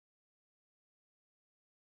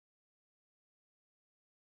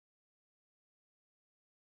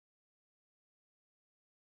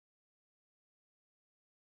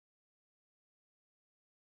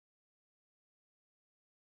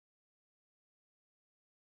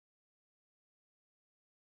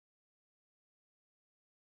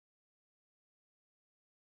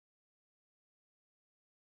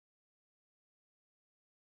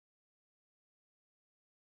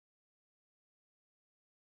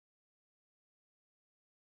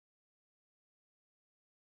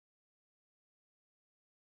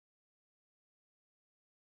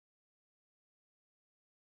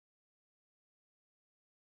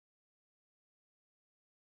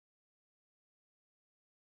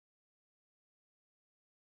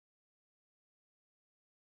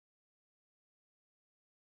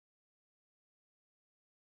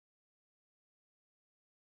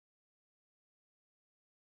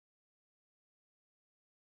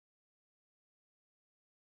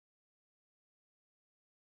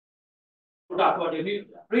to talk about your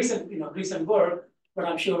recent work, but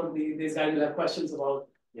I'm sure these guys will have questions about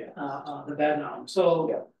the background.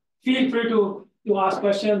 So feel free to ask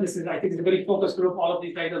questions. This is, I think, it's a very focused group. All of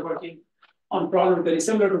these guys are working on problems very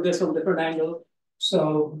similar to this from a different angle.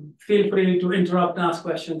 So feel free to interrupt and ask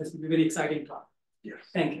questions. This will be very exciting talk. Yes.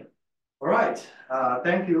 Thank you. All right.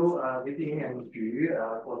 Thank you, Yexiang and Xue,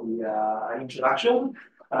 for the introduction.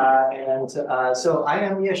 So I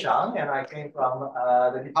am Yexiang, and I came from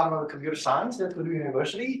the Department of Computer Science at Purdue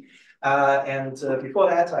University. Before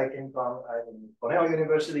that, I came from Cornell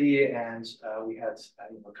University, and we had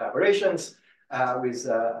collaborations with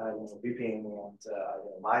Vipin and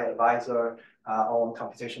my advisor on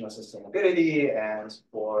computational sustainability and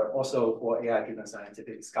also for AI-driven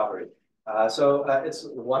scientific discovery. So it's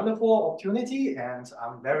a wonderful opportunity, and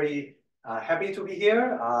I'm very happy to be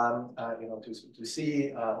here. To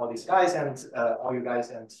see all these guys and all you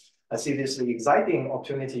guys, and see this exciting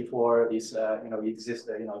opportunity for this, the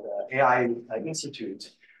AI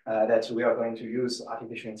Institute that we are going to use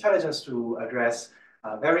artificial intelligence to address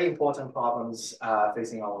very important problems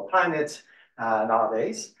facing our planet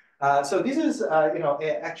nowadays. So this is,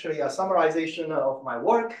 actually a summarization of my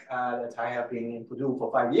work that I have been in Purdue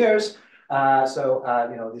for 5 years. This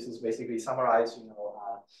is basically summarized,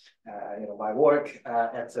 my work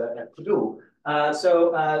at Purdue. I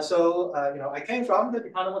came from the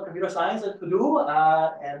Department of Computer Science at Purdue,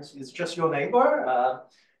 and it's just your neighbor.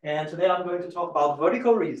 And today I'm going to talk about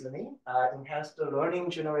vertical reasoning, enhanced learning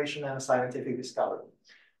generation, and scientific discovery.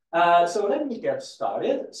 So let me get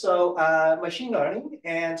started. So machine learning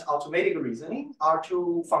and automatic reasoning are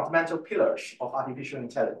two fundamental pillars of artificial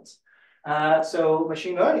intelligence. So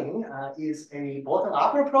machine learning is a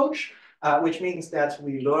bottom-up approach, which means that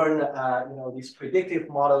we learn, these predictive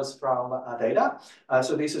models from data.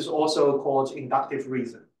 So this is also called inductive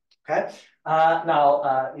reasoning. Okay.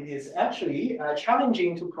 It is actually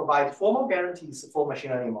challenging to provide formal guarantees for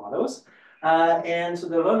machine learning models, and so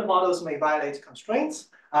the learned models may violate constraints,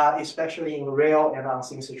 especially in real and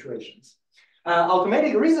unseen situations.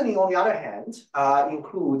 Automatic reasoning, on the other hand,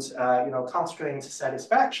 includes constraint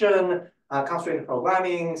satisfaction, constraint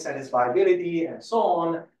programming, satisfiability, and so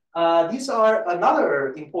on. These are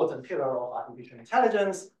another important pillar of artificial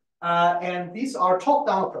intelligence, and these are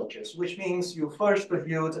top-down approaches, which means you first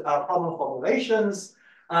build problem formulations,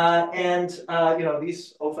 and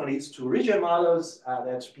this often leads to rigid models.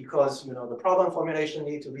 That's because the problem formulation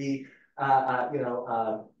need to be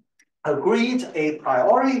agreed a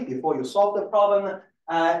priori before you solve the problem.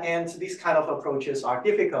 And these kind of approaches are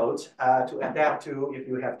difficult to adapt to if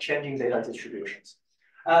you have changing data distributions.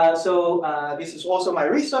 This is also my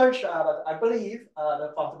research, but I believe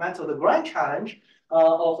the grand challenge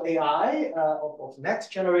of AI, of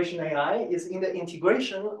next generation AI, is in the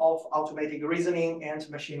integration of automatic reasoning and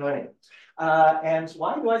machine learning. And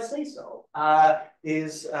why do I say so? I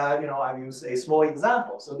use a small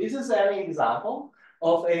example. So this is an example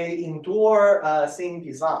of a indoor scene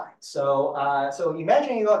design. So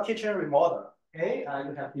imagine your kitchen remodel. Okay,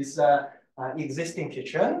 you have this existing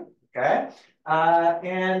kitchen. Okay,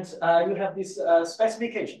 and you have these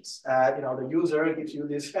specifications. The user gives you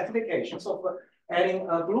these specifications of adding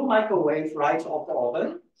a blue microwave right off the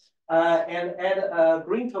oven, and add a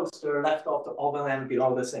green toaster left of the oven and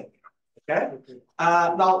below the sink. Okay.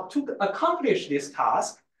 Now to accomplish this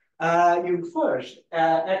task, you first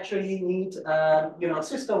actually need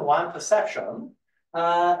system one perception,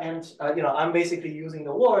 and I'm basically using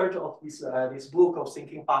the word of this book of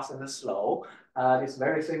Thinking Fast and Slow, this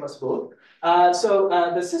very famous book.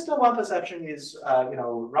 The system one perception is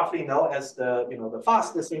roughly known as the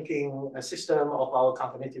fast thinking system of our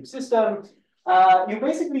cognitive system. You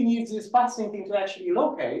basically need this fast thinking to actually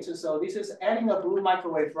locate. So this is adding a blue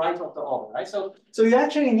microwave right off the oven, right? So you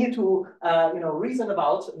actually need to reason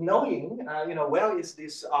about knowing where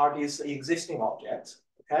are these existing objects.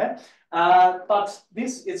 Okay, but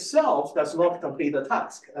this itself does not complete the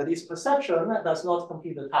task. This perception does not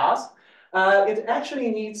complete the task. It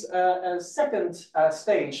actually needs a second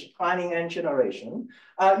stage, planning and generation.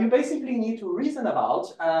 You basically need to reason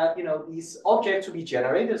about, these objects to be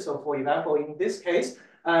generated. So for example, in this case,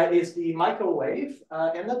 is the microwave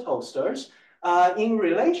and the toasters in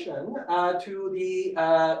relation to the,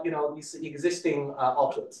 these existing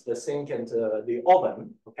objects, the sink and the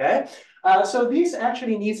oven, okay? So this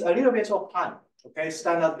actually needs a little bit of planning, okay?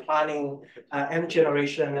 Standard planning and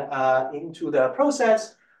generation into the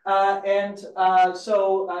process. If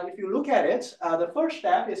you look at it, the first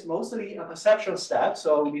step is mostly a perception step.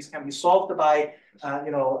 So this can be solved by,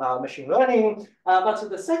 machine learning. But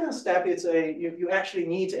the second step is you actually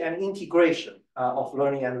need an integration of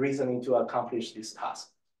learning and reasoning to accomplish this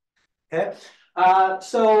task. Okay,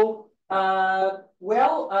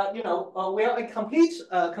 well, a complete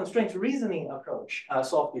constraint reasoning approach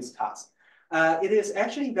solve this task. It is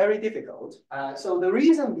actually very difficult. So the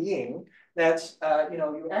reason being that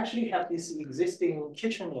you actually have this existing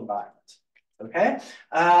kitchen environment. Okay,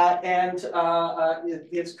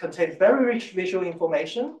 it contains very rich visual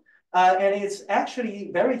information, and it's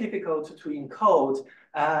actually very difficult to encode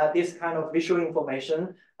this kind of visual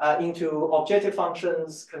information into objective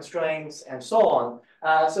functions, constraints, and so on.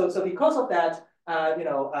 So because of that,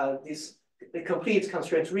 the complete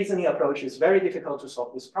constraint reasoning approach is very difficult to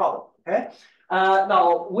solve this problem. Okay.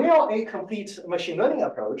 Now, will a complete machine learning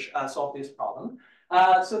approach solve this problem?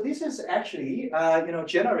 So this is actually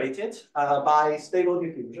generated by Stable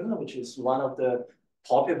Diffusion, which is one of the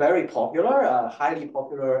very popular, highly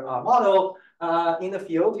popular model in the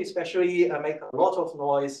field, especially make a lot of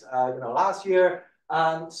noise last year.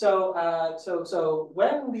 So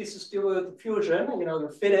when this Stable Diffusion, you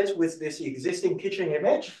fit it with this existing kitchen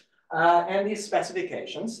image and these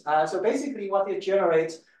specifications. So basically what it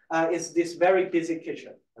generates is this very busy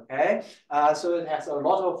kitchen. Okay, so it has a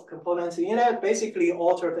lot of components in it, basically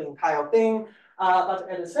alter the entire thing, but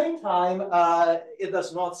at the same time, it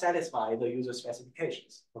does not satisfy the user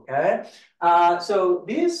specifications. Okay, so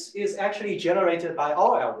this is actually generated by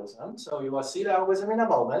our algorithm. So you will see the algorithm in a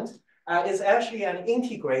moment. It's actually an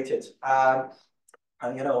integrated,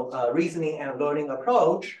 reasoning and learning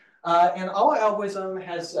approach. And our algorithm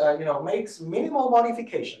has, makes minimal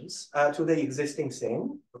modifications to the existing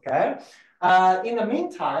thing. Okay. In the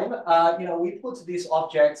meantime, we put these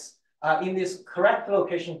objects in this correct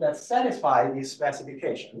location that satisfy these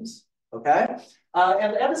specifications. Okay.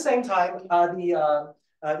 And at the same time, the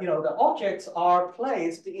objects are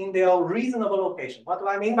placed in their reasonable location. What do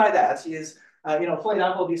I mean by that is, for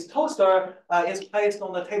example, this toaster is placed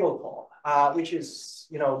on the tabletop, which is,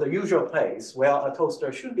 the usual place where a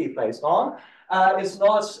toaster should be placed on. It's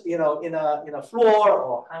not, in a floor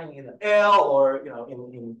or hanging in the air or,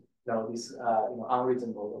 in these,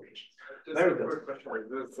 unreasonable locations. Just Very a good. quick question. Is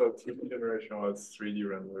this a 2D generation or it's 3D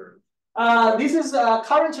rendered? This is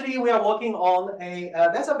currently we are working on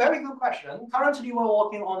that's a very good question. Currently we're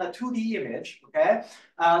working on a 2D image. Okay,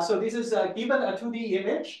 so this is given a 2D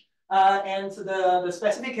image. And the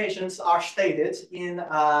specifications are stated in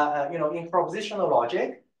in propositional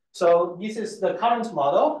logic. So this is the current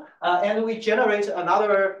model, and we generate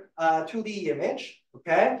another 2D image,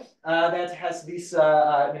 okay, that has these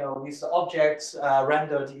these objects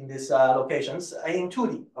rendered in these locations in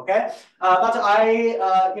 2D, okay. But I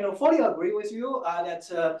fully agree with you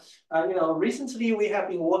that recently we have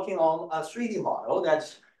been working on a 3D model that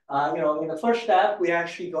in the first step we're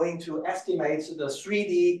actually going to estimate the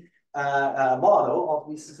 3D model of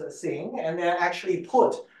this thing, and then actually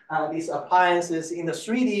put these appliances in the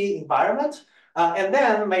 3D environment, and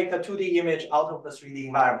then make a 2D image out of the 3D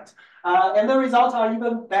environment. And the results are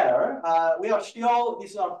even better. We are still,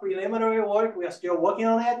 this is our preliminary work. We are still working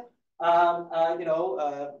on it. I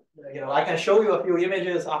can show you a few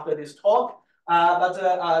images after this talk, but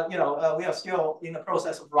we are still in the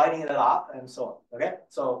process of writing it up and so on. Okay,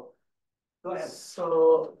 so go ahead.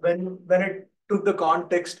 So when it took the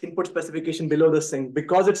context input specification below the sink,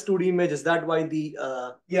 because it's 2D image, is that why the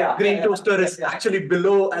green toaster is actually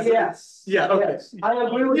below? As yes. Yeah. Okay. Yes. I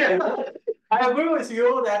agree with you. I agree with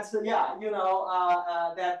you that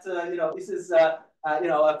this is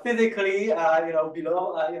physically below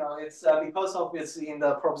it's because of it's in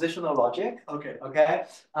the propositional logic. Okay. Okay.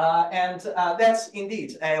 And that's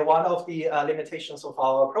indeed one of the limitations of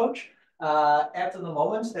our approach. At the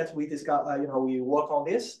moment that we discuss, we work on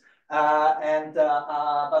this.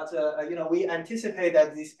 We anticipate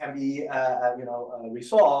that this can be,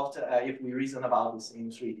 resolved if we reason about this in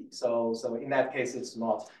 3D. So in that case, it's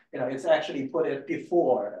not, it's actually put it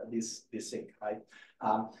before this thing, right?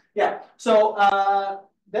 So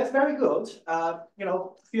that's very good.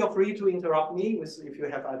 Feel free to interrupt me if you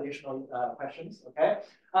have additional questions. Okay.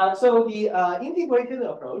 So the integrated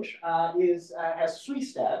approach has 3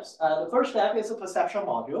 steps. The first step is a perception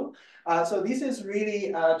module. So this is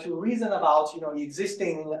really to reason about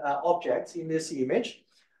existing objects in this image.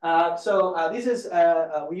 This is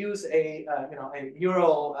we use a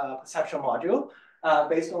neural perception module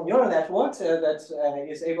based on neural networks that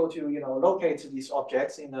is able to locate these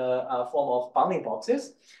objects in the form of bounding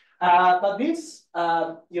boxes. But this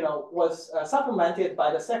was supplemented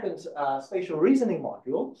by the second spatial reasoning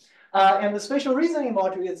module. And the spatial reasoning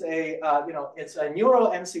module is it's a neural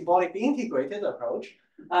and symbolic integrated approach.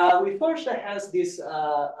 We first has this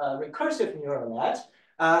recursive neural net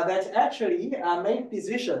that actually make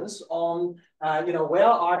decisions on where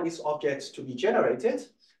are these objects to be generated.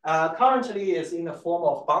 currently is in the form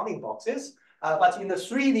of bounding boxes. But in the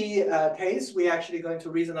 3D case, we're actually going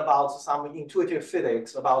to reason about some intuitive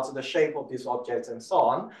physics about the shape of these objects and so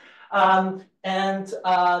on.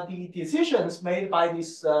 The decisions made by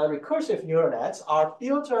these recursive neural nets are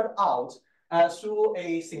filtered out through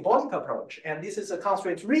a symbolic approach. And this is a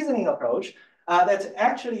constraint reasoning approach that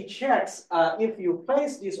actually checks if you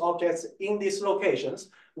place these objects in these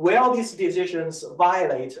locations, will these decisions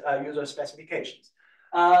violate user specifications.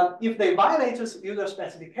 If they violate user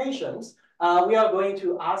specifications, we are going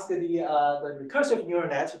to ask the recursive neural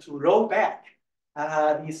net to roll back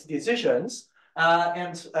these decisions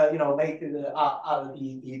and make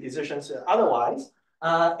the decisions otherwise.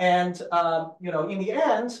 In the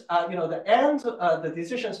end, the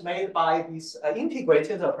decisions made by this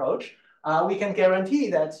integrated approach, we can guarantee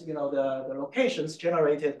that the locations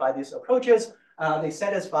generated by these approaches they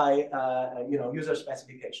satisfy user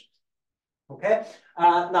specifications. Okay.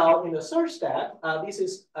 Now in the third step, this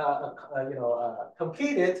is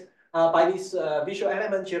completed by this visual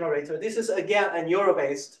element generator. This is again a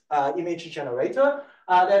neural-based image generator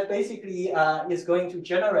that basically is going to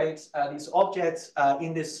generate these objects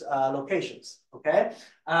in these locations. Okay.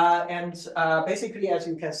 Basically, as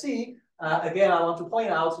you can see, again, I want to point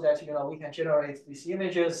out that we can generate these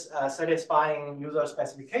images satisfying user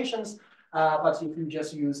specifications. But if you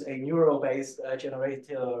just use a neural-based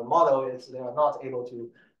generator model, they are not able to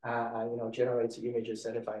generate images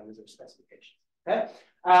satisfying user specifications. Okay.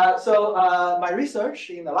 My research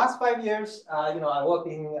in the last 5 years, I work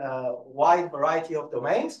in a wide variety of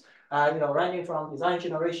domains, ranging from design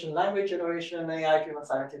generation, language generation, AI-driven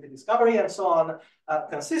scientific discovery, and so on.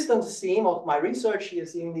 Consistent theme of my research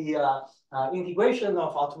is in the integration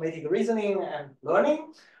of automatic reasoning and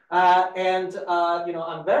learning.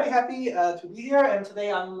 I'm very happy to be here. And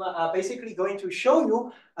today I'm basically going to show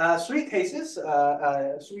you three cases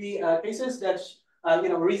that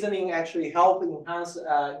reasoning actually help enhance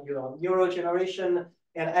neural generation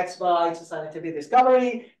and expedite scientific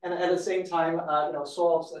discovery, and at the same time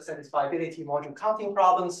solves satisfiability module counting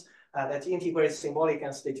problems that integrates symbolic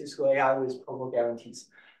and statistical AI with probable guarantees.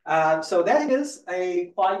 So that is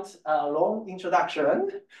a quite long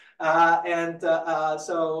introduction.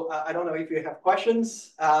 So I don't know if you have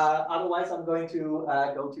questions. Otherwise, I'm going to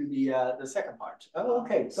go to the second part. Oh,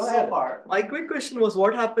 okay, go ahead. My quick question was,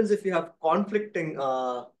 what happens if you have conflicting,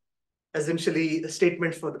 essentially,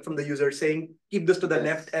 statements from the user saying, keep this to the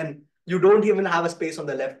left, and you don't even have a space on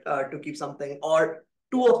the left to keep something, or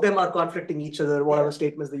two of them are conflicting each other, whatever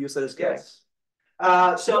statements the user is giving.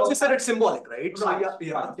 So you said it's symbolic, right?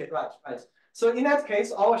 Right. So in that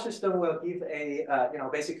case, our system will give a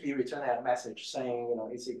basically return a message saying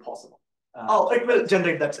it's impossible. It will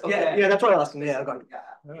generate that. Okay. Yeah, that's what I was asking. Yeah, I got it.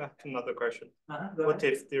 Another question. What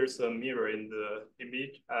if there's a mirror in the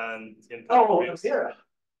image and in mirror?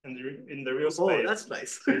 In the real space? That's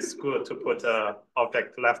nice. It's good to put an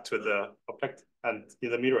object left to the object, and in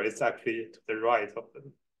the mirror, it's actually to the right of the.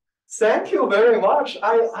 Thank you very much.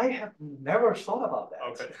 I have never thought about that.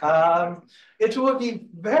 Okay. It will be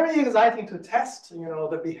very exciting to test,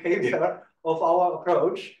 the behavior of our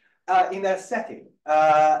approach in that setting.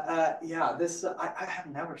 I have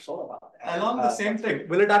never thought about that. Along the same thing,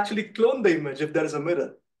 will it actually clone the image if there is a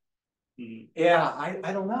mirror? Yeah,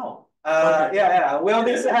 I don't know. Will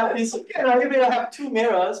this have this? If you have two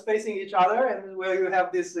mirrors facing each other, and will you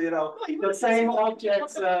have this? The same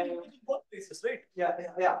objects. Both places, right?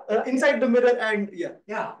 Yeah. Inside the mirror and A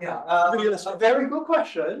very good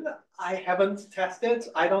question. I haven't tested.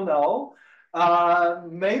 I don't know.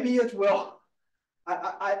 Maybe it will.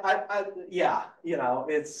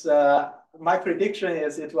 It's my prediction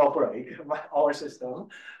is it will break our system.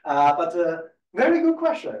 Very good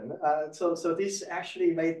question. So this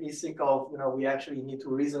actually made me think of, we actually need to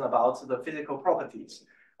reason about the physical properties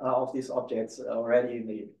of these objects already in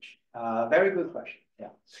the image. Very good question.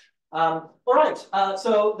 Yeah. All right.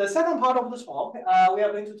 So the second part of the talk, we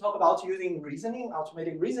are going to talk about using reasoning,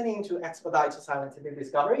 automatic reasoning, to expedite scientific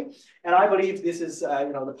discovery. And I believe this is,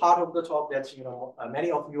 the part of the talk that many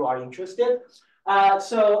of you are interested.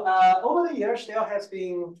 Over the years, there has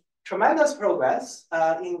been tremendous progress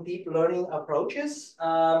in deep learning approaches, in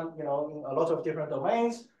a lot of different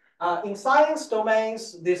domains. In science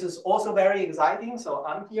domains, this is also very exciting. So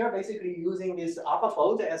I'm here basically using this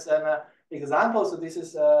AlphaFold as an example. So this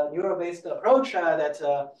is a neural-based approach that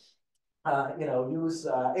use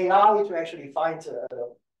AI to actually find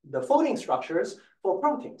the folding structures for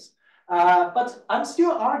proteins. But I'm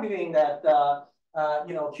still arguing that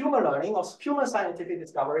human learning or human scientific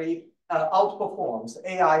discovery outperforms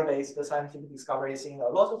AI-based scientific discoveries in a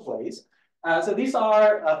lot of ways. So these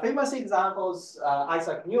are famous examples,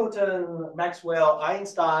 Isaac Newton, Maxwell,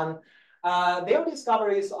 Einstein. Their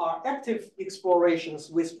discoveries are active explorations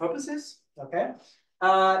with purposes, okay?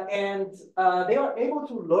 And they are able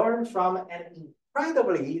to learn from an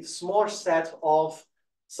incredibly small set of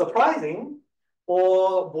surprising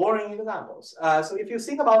or boring examples. So if you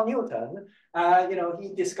think about Newton, he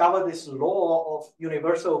discovered this law of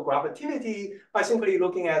universal gravity by simply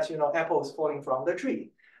looking at, apples falling from the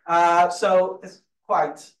tree. So it's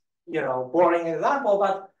quite, boring example,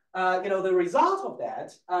 but the result of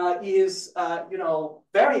that is,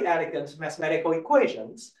 very elegant mathematical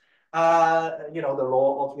equations. The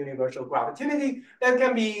law of universal gravity that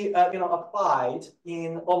can be, applied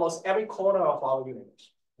in almost every corner of our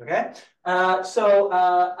universe. Okay, so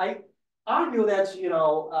I argue that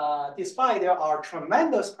despite there are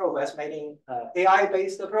tremendous progress made in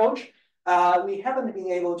AI-based approach, we haven't been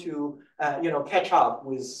able to catch up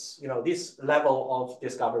with this level of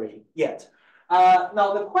discovery yet.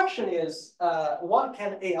 Now the question is, what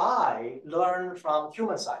can AI learn from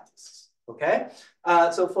human scientists? Okay,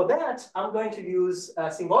 so for that I'm going to use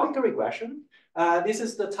symbolic regression. This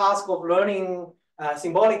is the task of learning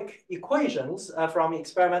symbolic equations from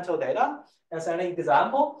experimental data as an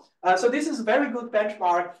example. So this is a very good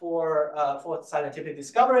benchmark for scientific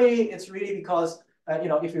discovery. It's really because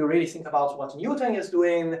if you really think about what Newton is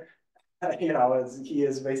doing, he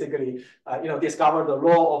is basically discovered the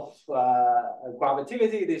law of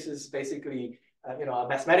gravity. This is basically a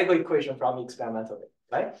mathematical equation from experimental data,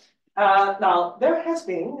 right? Now there has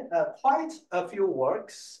been quite a few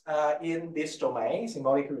works in this domain,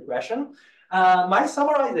 symbolic regression. My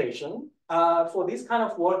summarization for this kind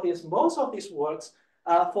of work is most of these works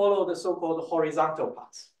follow the so-called horizontal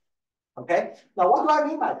path. Okay. Now, what do I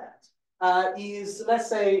mean by that? Is let's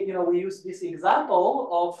say we use this example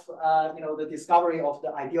of the discovery of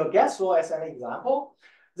the ideal gas law as an example.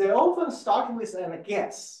 They often start with a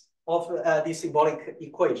guess of the symbolic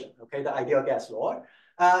equation. Okay, the ideal gas law.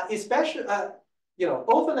 Especially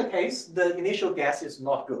often the case the initial guess is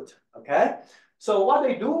not good. Okay. So what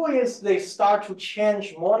they do is they start to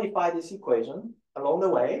modify this equation along the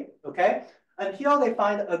way, okay? Until they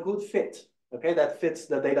find a good fit, okay, that fits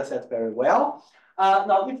the data set very well.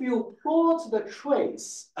 Now, if you plot the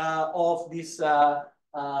trace of this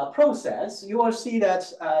process, you will see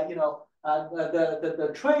that,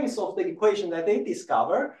 the trace of the equation that they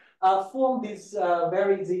discover form this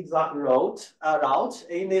very zigzag route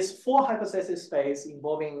in this 4 hypothesis space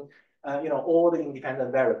involving, all the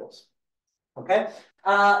independent variables. Okay.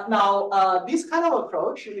 Now, this kind of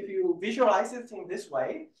approach, if you visualize it in this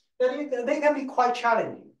way, then they can be quite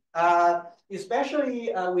challenging,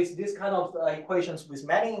 especially with this kind of equations with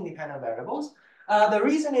many independent variables. The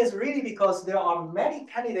reason is really because there are many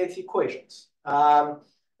candidate equations,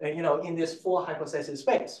 in this 4 hypothesis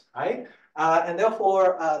space, right? And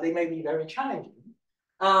therefore, they may be very challenging.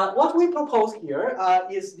 What we propose here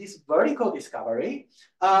is this vertical discovery.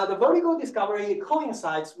 The vertical discovery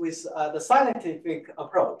coincides with the scientific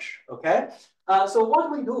approach, okay? So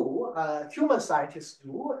what we do, human scientists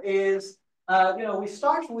do, is, we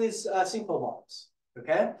start with simple models,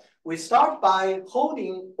 okay? We start by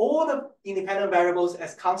holding all the independent variables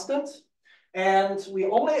as constant, and we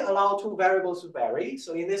only allow 2 variables to vary.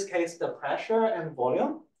 So in this case, the pressure and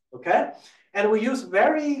volume, okay? And we use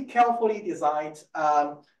very carefully designed,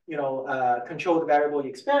 controlled variable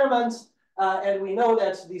experiments. And we know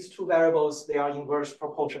that these 2 variables, they are inverse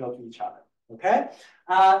proportional to each other, okay?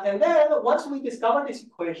 And then once we discover this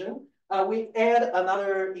equation, we add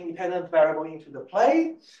another independent variable into the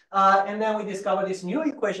play. And then we discover this new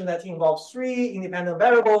equation that involves 3 independent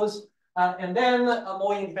variables, and then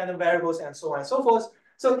more independent variables, and so on and so forth.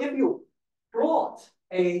 So if you plot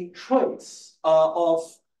a trace of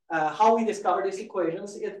how we discover these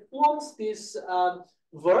equations, it forms this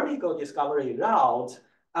vertical discovery route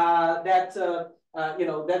that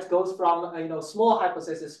goes from small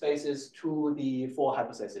hypothesis spaces to the 4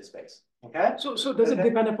 hypothesis space. Okay. So does it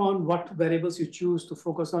depend upon what variables you choose to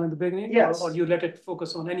focus on in the beginning? Yes. Or you let it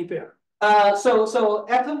focus on any pair? So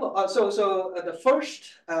the first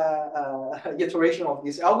iteration of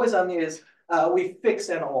this algorithm is we fix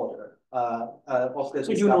an order. Of the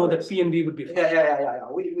so you know that P and B would be first. Yeah.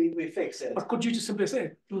 We fix it. Or could you just simply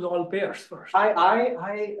say choose all pairs first?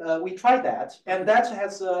 We tried that, and that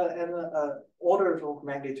has an order of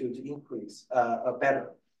magnitude increase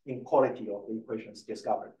better in quality of the equations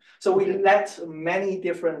discovered. So we let many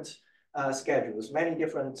different schedules, many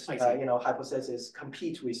different hypotheses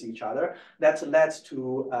compete with each other. That led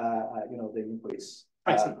to the increase.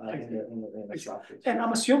 In the structure. And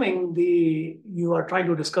I'm assuming you are trying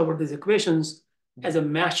to discover these equations as a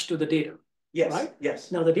match to the data. Yes, right?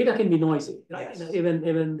 yes. Now the data can be noisy, right? Yes. You know,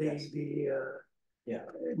 even Yes.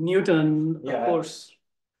 Newton, of Yeah. course,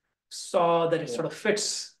 saw that it sort of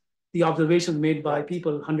fits the observations made by Right.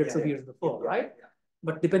 people hundreds Yeah, of years before, yeah, right? yeah.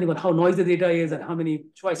 But depending on how noisy the data is and how many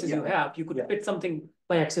choices you Yeah. have, you could Yeah. fit something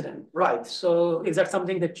by accident. Right. So is that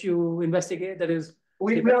something that you investigate? That is,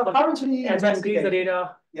 We are currently as you increase the investigating.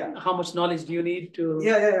 data, Yeah. how much knowledge do you need to?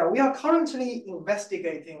 Yeah. We are currently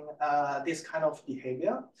investigating this kind of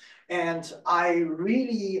behavior, and I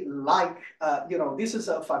really like, this is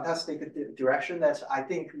a fantastic direction that I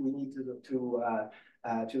think we need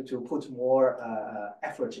to put more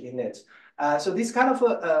effort in it. So this kind of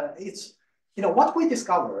it's what we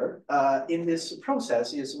discover in this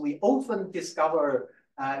process is we often discover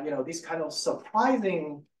this kind of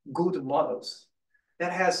surprising good models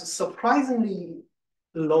that has surprisingly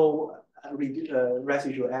low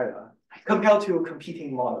residual error compared to competing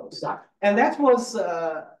models. Exactly. And that was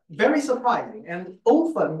very surprising. And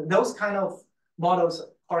often those kind of models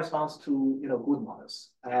corresponds to good models,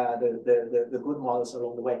 the good models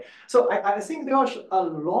along the way. So I think there are a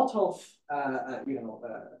lot of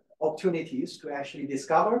opportunities to actually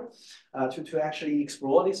discover, to actually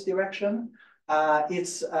explore this direction. We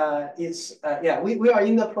are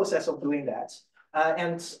in the process of doing that.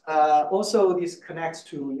 And also this connects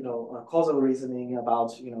to causal reasoning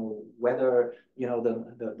about whether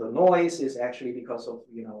the noise is actually because of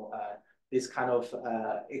this kind of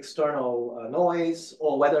external noise,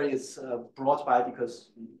 or whether it's brought by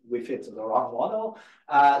because we fit the wrong model.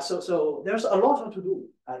 So there's a lot to do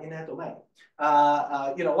in that domain.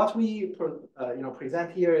 What we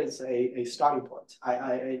present here is a starting point.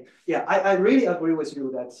 I really agree with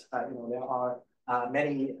you that there are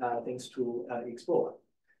many things to explore.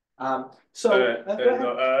 I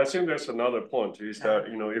think there's another point is that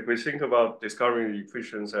if we think about discovering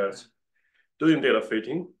equations as doing data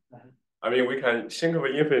fitting, I mean we can think of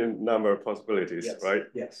an infinite number of possibilities, yes. right?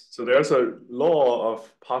 Yes. So there's a law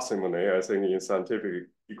of parsimony, I think, in scientific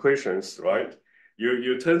equations, right?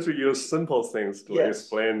 You tend to use simple things to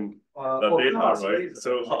explain the data, right?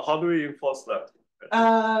 So how do we enforce that?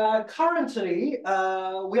 Currently,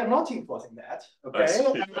 we are not enforcing that, okay?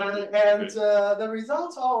 And the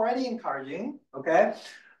results are already encouraging, okay?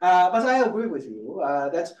 But I agree with you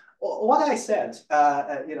that what I said,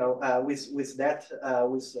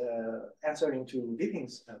 with answering to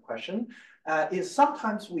Vipin's question, is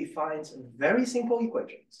sometimes we find very simple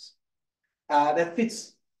equations that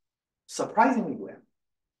fits surprisingly well,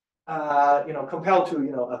 compared to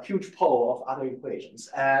a huge pool of other equations,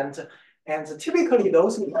 and typically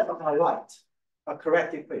those are right, are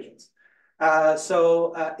correct equations.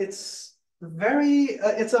 So it's a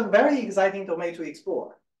very exciting domain to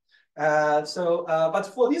explore. But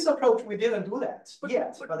for this approach, we didn't do that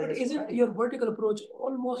yet. But isn't your vertical approach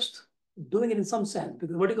almost doing it in some sense? Because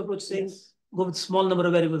the vertical approach says go with small number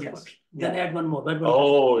of variables first, then add one more. Right.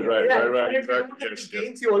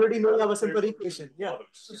 Yes. You already know you have a simple equation. Yeah.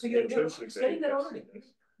 So you're studying that already.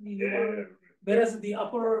 Whereas the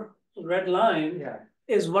upper red line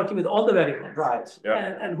is working with all the variables. Right.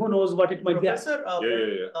 Yeah. And who knows what it might be. Professor,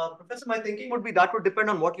 my thinking would be that would depend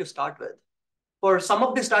on what you start with. For some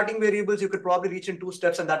of the starting variables, you could probably reach in 2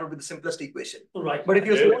 steps, and that would be the simplest equation. Right. But if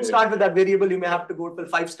you don't start with that variable, you may have to go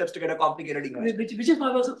 5 steps to get a complicated equation. Which is why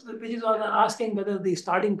I was asking whether the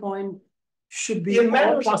starting point should be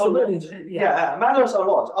matters a lot. Yeah, matters a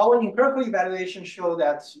lot. Our empirical evaluation show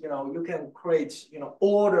that you can create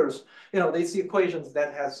orders, these equations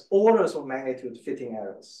that has orders of magnitude fitting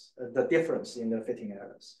errors, the difference in the fitting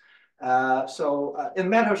errors. So it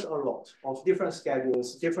matters a lot of different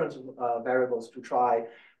schedules, different variables to try.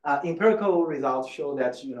 Empirical results show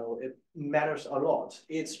that it matters a lot.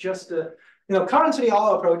 It's just currently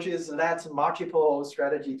our approach is that multiple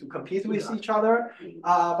strategy to compete with each other.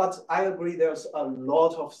 But I agree there's a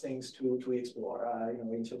lot of things to explore.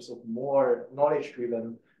 In terms of more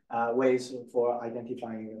knowledge-driven ways for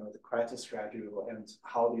identifying the correct strategy and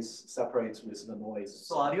how this separates with the noise.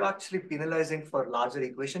 So are you actually penalizing for larger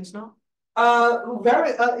equations now?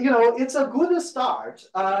 It's a good start.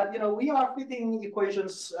 We are fitting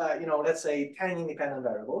equations, let's say 10 independent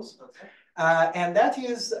variables. Okay. And that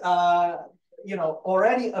is,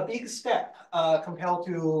 already a big step compared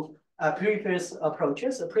to previous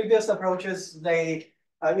approaches. The previous approaches, they,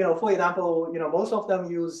 for example, most of them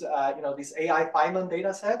use, this AI Feynman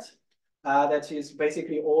data set. That is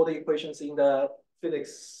basically all the equations in the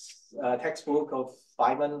physics textbook of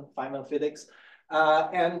Feynman physics.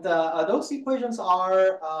 And those equations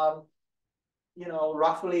are,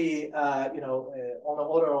 roughly, on the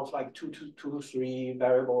order of like two to three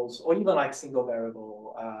variables, or even like single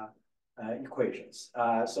variable equations.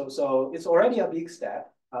 So it's already a big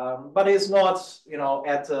step, but it's not,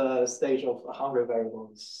 at a stage of 100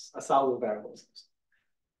 variables, 1,000 variables.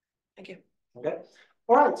 Thank you. Okay.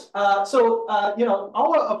 All right.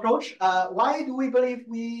 Our approach, why do we believe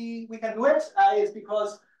we can do it? Is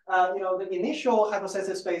because the initial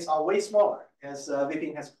hypothesis space are way smaller, as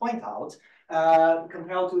Vipin has pointed out,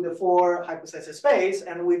 compared to the 4 hypothesis space,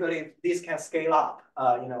 and we believe this can scale up,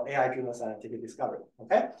 AI-driven scientific discovery.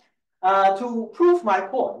 Okay. To prove my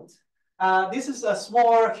point, this is a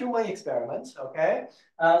small human experiment. Okay.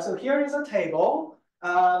 So here is a table.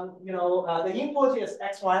 The input is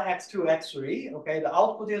x1, x2, x3. Okay, the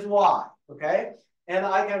output is y. Okay, and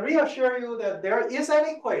I can reassure you that there is an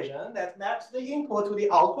equation that maps the input to the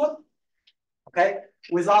output. Okay,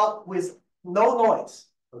 with no noise.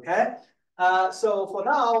 Okay, so for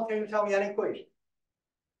now, can you tell me an equation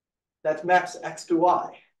that maps x to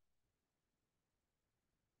y?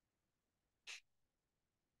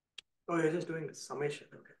 Oh, you're just doing the summation.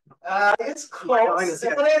 Okay. It's close.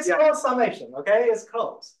 It's close summation. Okay, it's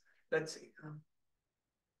close. Let's see.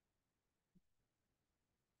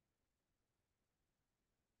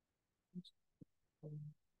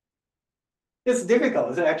 It's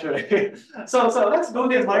difficult actually. So let's do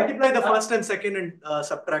this. Multiply the first and second and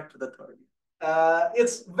subtract the third.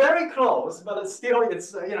 It's very close, but it's still okay.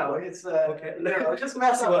 Just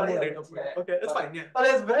mess up. Okay, it's fine. Yeah, but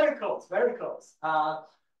it's very close, very close. How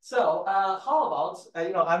about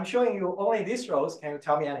I'm showing you only these rows. Can you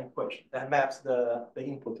tell me an equation that maps the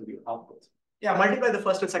input to the output? Yeah, multiply the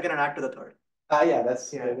first and second and add to the third.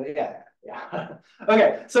 Yeah.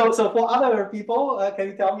 Okay, so for other people, can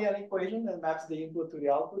you tell me an equation that maps the input to the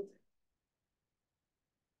output?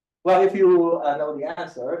 Well, if you know the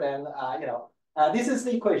answer, then this is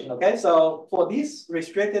the equation. Okay, so for this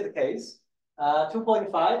restricted case,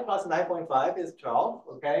 2.5 plus 9.5 is 12.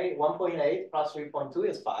 Okay, 1.8 plus 3.2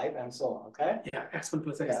 is 5, and so on. Okay. Yeah, x1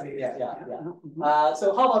 plus x3. Yeah.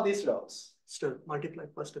 So how about these rows? Still multiply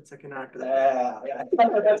first and second add to that. Yeah.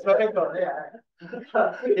 That's very good.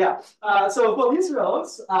 Yeah. So for these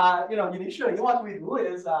rows, initially what we do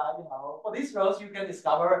is, for these rows you can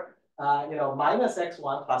discover, minus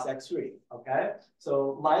x1 plus x3. Okay.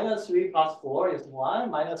 So minus 3 plus 4 is 1.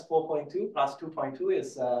 Minus 4.2 plus 2.2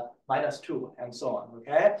 is minus 2, and so on.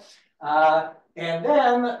 Okay. And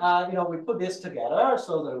then, we put this together.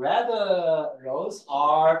 So the red rows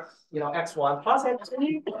are, x1 plus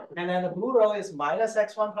x3, and then the blue row is minus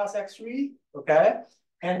x1 plus x3. Okay.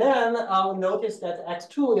 And then we notice that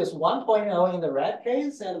x2 is 1.0 in the red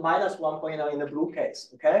case and minus 1.0 in the blue case.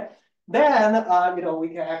 Okay. Then, we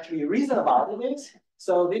can actually reason about this.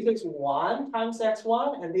 So this is 1 times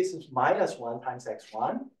x1, and this is minus 1 times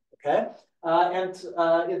x1. Okay. And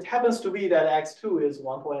it happens to be that x2 is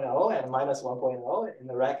 1.0 and minus 1.0 in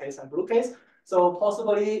the red case and blue case. So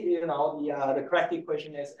possibly, the correct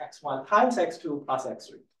equation is x1 times x2 plus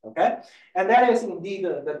x3. Okay, and that is indeed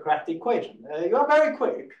the correct equation. You are very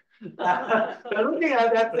quick. Looking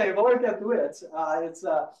at that table, you can do it.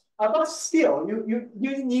 But still,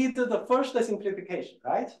 you need the first simplification,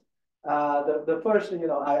 right? The first,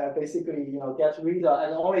 I basically get rid of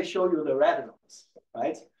and only show you the red ones,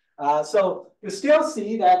 right? So you still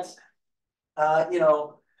see that,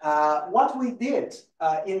 what we did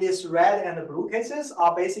in this red and the blue cases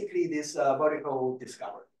are basically this vertical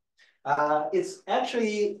discovery. It's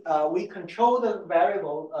actually, we control the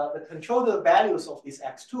values of these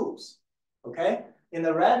x2s, okay? In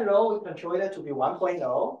the red row, we control it to be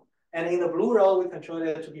 1.0, and in the blue row, we control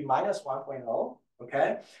it to be minus 1.0,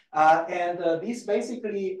 okay? And these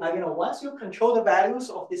basically, once you control the values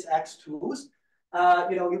of these x2s,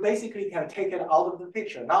 you basically can take it out of the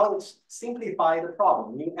picture. Now it's simplify the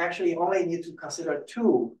problem. You actually only need to consider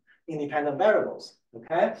 2 independent variables,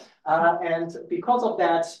 okay? And because of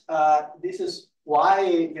that, this is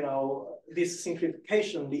why, this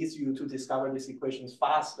simplification leads you to discover these equations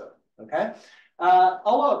faster, okay?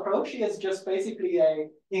 Our approach is just basically a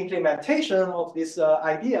implementation of this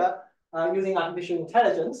idea using artificial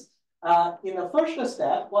intelligence. In the first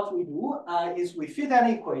step, what we do is we fit an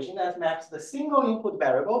equation that maps the single input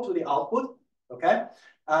variable to the output, okay?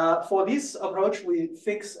 For this approach, we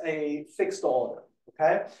fix a fixed order,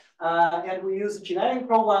 okay? And we use genetic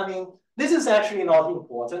programming. This is actually not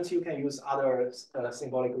important. You can use other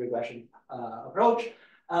symbolic regression approach.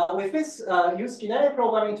 We use genetic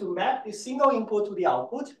programming to map the single input to the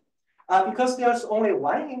output. Because there's only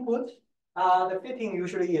one input, the fitting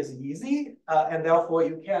usually is easy, and therefore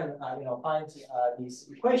you can find these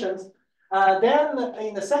equations. Then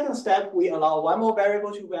in the second step, we allow one more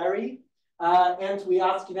variable to vary. And we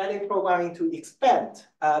ask genetic programming to expand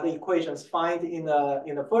the equations found in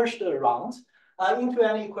the first round into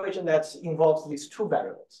an equation that involves these two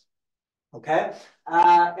variables. Okay,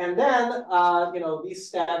 and then this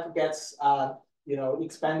step gets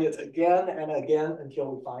expanded again and again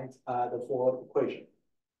until we find the full equation.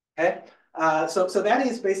 Okay, so that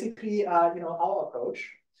is basically our approach.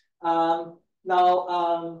 Now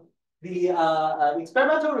the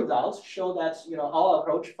experimental results show that our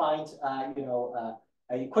approach finds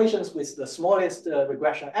equations with the smallest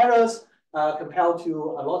regression errors compared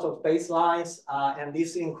to a lot of baselines, and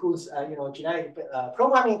this includes genetic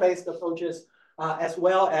programming-based approaches, as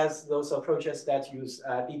well as those approaches that use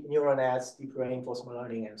deep neural nets, deep reinforcement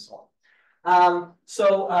learning, and so on.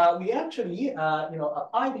 So we actually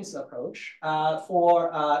apply this approach for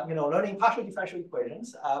learning partial differential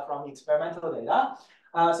equations from experimental data.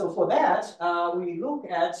 So for that, we look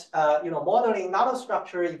at modeling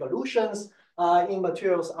nanostructure evolutions in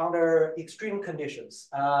materials under extreme conditions.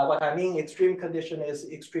 What I mean extreme condition is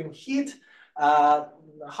extreme heat,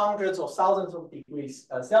 hundreds of thousands of degrees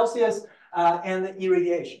Celsius, and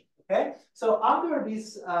irradiation. Okay, so under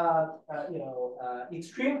this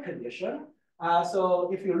extreme condition,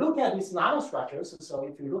 so if you look at these nanostructures, so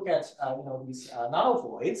if you look at these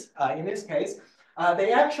nanovoids, in this case,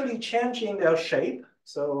 they actually change in their shape.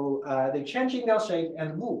 So they change in their shape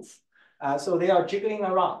and move. So they are jiggling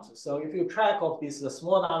around. So if you track of these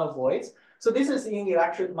small nanovoids, so this is in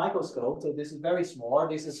electron microscope. So this is very small.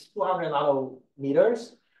 This is 200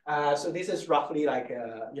 nanometers. So this is roughly like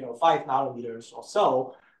 5 nanometers or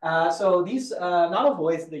so. So these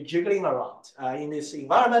nanovoids, they're jiggling around in this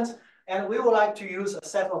environment. And we would like to use a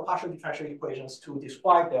set of partial differential equations to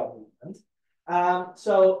describe their movement.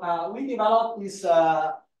 So we developed this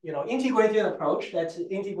integrated approach that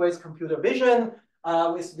integrates computer vision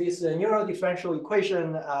with this neural differential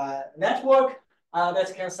equation network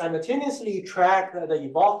that can simultaneously track the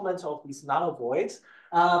involvement of these nanovoids,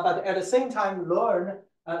 but at the same time learn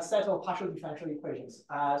a set of partial differential equations.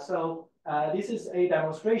 So this is a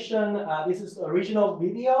demonstration. This is the original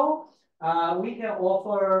video. We can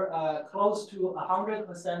offer close to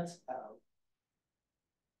 100%.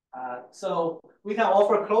 So we can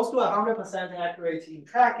offer close to 100% accuracy in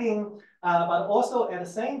tracking, but also at the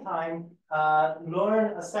same time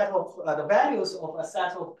learn a set of the values of a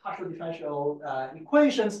set of partial differential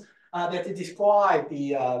equations that describe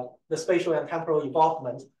the spatial and temporal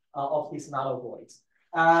involvement of these nanovoids.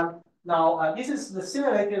 Now this is the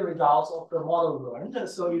simulated results of the model learned.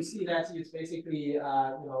 So you see that it basically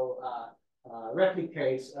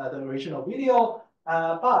replicates the original video.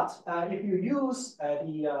 But if you use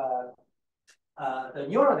the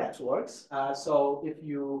neural networks, so if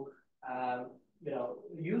you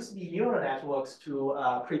use the neural networks to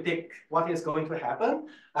predict what is going to happen,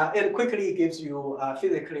 it quickly gives you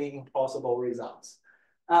physically impossible results.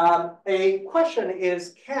 A question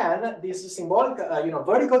is, can this symbolic,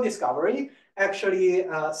 vertical discovery actually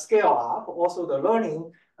scale up also the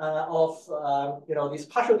learning of these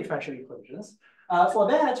partial differential equations? For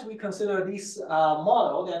that, we consider this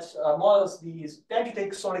model that models the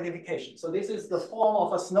dendritic solidification. So this is the form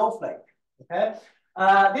of a snowflake. Okay,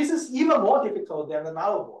 this is even more difficult than the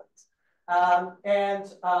nanovoids, and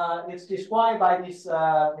it's described by this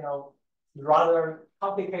rather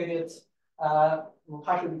complicated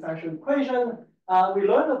partial differential equation. We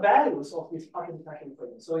learn the values of this partial differential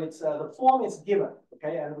equation. So it's the form is given.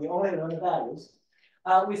 Okay, and we only learn the values.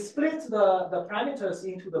 We split the parameters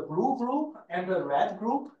into the blue group and the red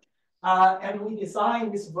group, and we design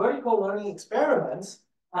these vertical learning experiments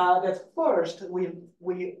that first we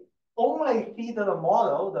only feed the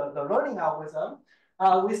model, the learning algorithm,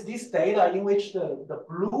 with this data in which the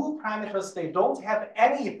blue parameters, they don't have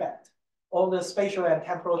any effect on the spatial and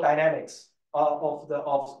temporal dynamics on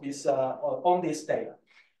this data.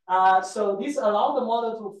 So this allows the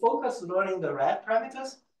model to focus learning the red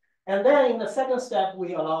parameters. And then in the second step,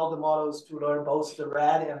 we allow the models to learn both the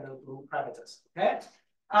red and the blue parameters. Okay,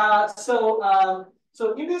 so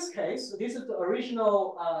in this case, this is the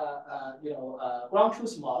original ground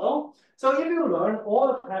truth model. So if you learn all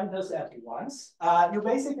the parameters at once, you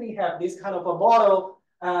basically have this kind of a model.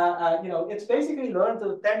 It's basically learned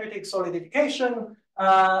the dendritic solidification,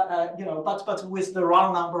 but with the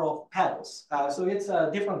wrong number of petals. So it's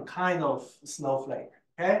a different kind of snowflake.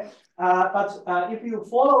 Okay. But if you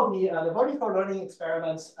follow the vertical learning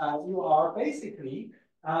experiments, you are basically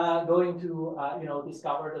going to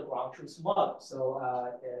discover the ground truth model. So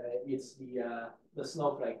it's the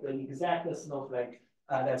snowflake, the exact snowflake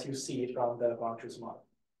that you see from the ground truth model.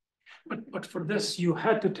 But for this, you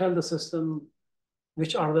had to tell the system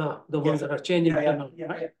which are the ones that are changing.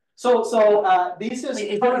 Yeah. This is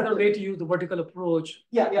Is there another way to use the vertical approach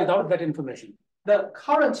without that information?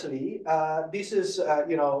 Currently, this is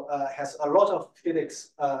has a lot of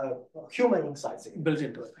physics, human insights built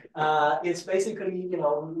into it. Right? It's basically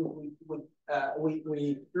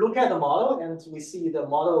we look at the model and we see the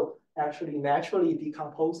model actually naturally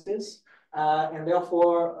decomposes, and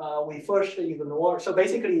therefore we first ignore. So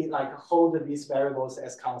basically, like hold these variables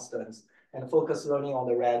as constants and focus learning on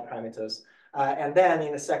the red parameters, and then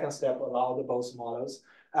in the second step allow the both models.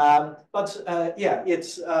 It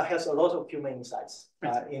has a lot of human insights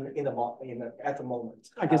at the moment.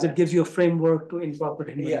 I guess it gives you a framework to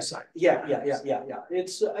incorporate human insight. Yeah.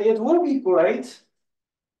 It will be great.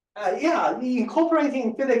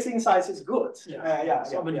 Incorporating physics insights is good.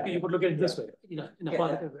 You would look at it this way, in a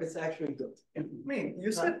positive way. It's actually good. I mean,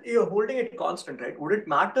 you said you're holding it constant, right? Would it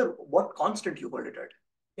matter what constant you hold it at?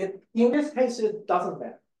 In this case, it doesn't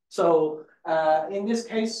matter. So in this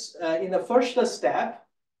case, in the first step,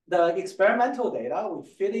 the experimental data we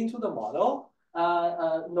fit into the model.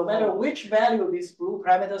 No matter which value these blue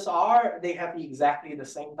parameters are, they have exactly the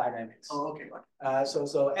same dynamics. Oh, okay, got it.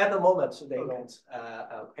 So at the moment they don't.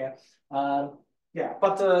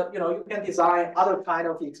 You can design other kind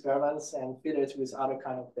of experiments and fit it with other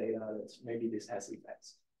kind of data that maybe this has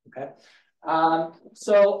effects. Okay.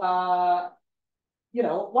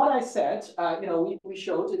 What I said, we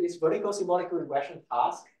showed this vertical symbolic regression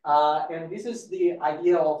task, and this is the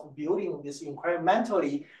idea of building this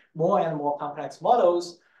incrementally more and more complex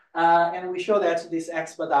models, and we show that this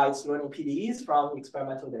expedites learning PDEs from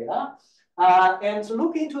experimental data. And to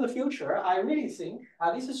look into the future, I really think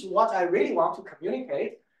this is what I really want to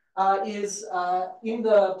communicate. Is in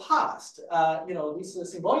the past, this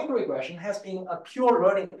symbolic regression has been a pure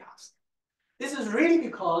learning task. This is really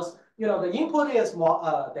because the input is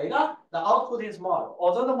data, the output is model.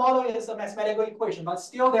 Although the model is a mathematical equation, but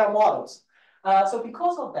still they are models. So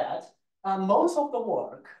because of that, most of the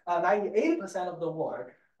work, 98% of the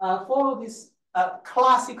work, follow this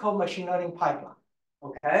classical machine learning pipeline.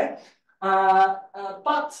 Okay,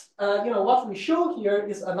 what we show here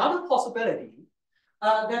is another possibility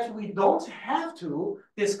that we don't have to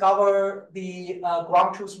discover the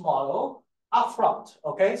ground truth model upfront.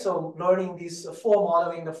 Okay, so learning this full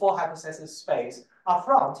model in the full hypothesis space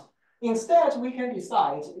upfront. Instead, we can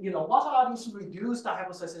decide, what are these reduced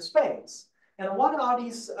hypothesis space, and what are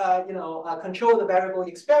these, controlled variable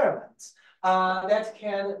experiments that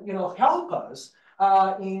can, help us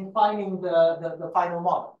in finding the final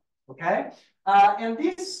model. Okay, and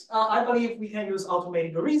this, I believe, we can use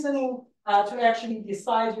automated reasoning to actually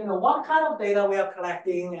decide, what kind of data we are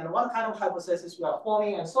collecting and what kind of hypothesis we are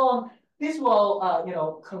forming and so on. This will,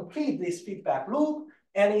 complete this feedback loop,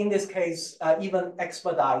 and in this case, even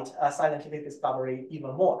expedite scientific discovery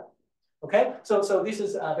even more. Okay, so this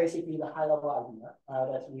is basically the high-level idea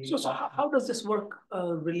that we. So how does this work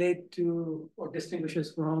relate to or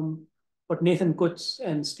distinguishes from what Nathan Kutz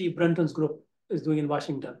and Steve Brunton's group is doing in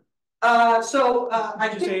Washington? I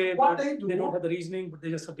think what they do, they don't have the reasoning, but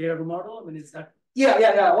they just have data to model. I mean, is that?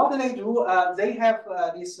 Yeah. What do they do? They have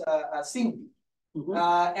this SIMD.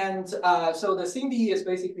 So the SIMD is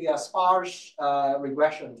basically a sparse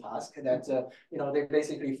regression task that they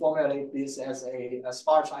basically formulate this as a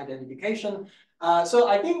sparse identification. So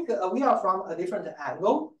I think we are from a different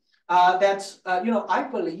angle. I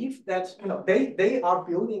believe that they are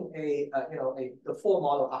building the full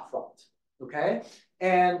model upfront. Okay,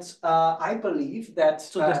 and I believe that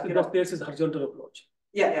this is a horizontal approach.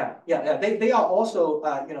 Yeah. They are also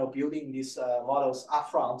building these models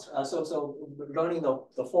upfront. So learning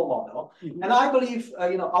the full model, and I believe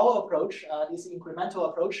our approach, this incremental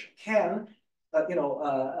approach, can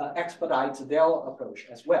expedite their approach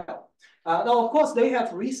as well. Now, of course, they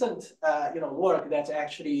have recent work that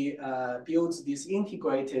actually builds this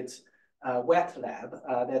integrated wet lab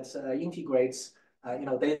that integrates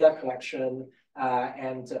data collection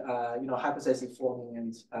and hypothesis forming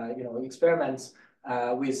and experiments.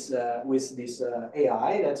 With this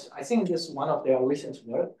AI, that I think is one of their recent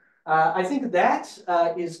work. I think that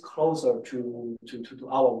is closer to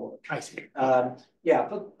our work. I see.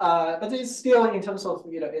 But it's still in terms of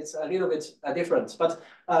it's a little bit different. But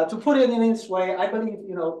to put it in this way, I believe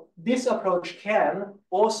this approach can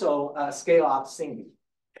also scale up SIMD.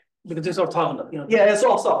 Because it's orthogonal. Yeah, it's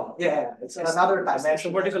also it's another dimension. It's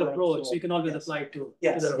a vertical approach, so you can always apply it to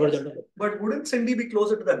the horizontal. But wouldn't SIMD be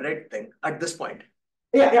closer to the red thing at this point?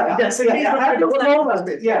 Yeah. Yes, it's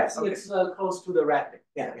close to the red thing.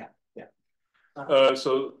 Yeah.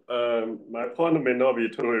 So my point may not be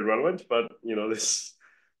totally relevant, but this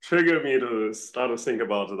triggered me to start to think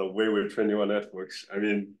about the way we train neural networks. I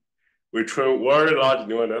mean, we train very large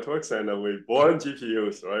neural networks and we burn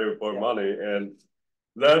GPUs, right? We burn money. And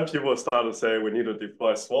then people start to say we need to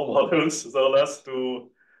deploy small models. So let's do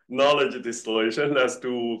knowledge distillation, let's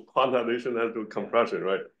do quantization, let's do compression,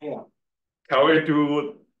 right? Yeah. Can we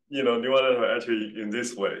do, neural network actually in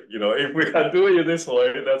this way? If we can do it this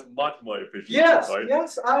way, that's much more efficient. Yes, right?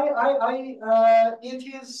 yes, it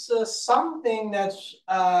is something that's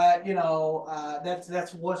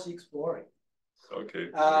that's worth exploring. Okay.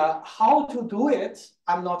 How to do it,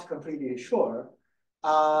 I'm not completely sure.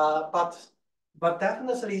 But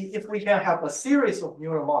definitely, if we can have a series of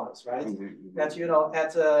neural models, right? That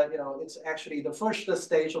it's actually the first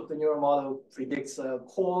stage of the neural model predicts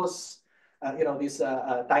course, this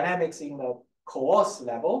dynamics in the coarse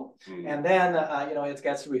level, and then it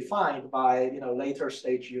gets refined by later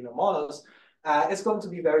stage neural models. It's going to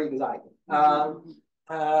be very exciting.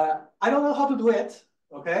 I don't know how to do it.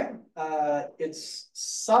 Okay, it's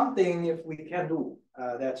something if we can do,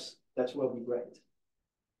 that will be great.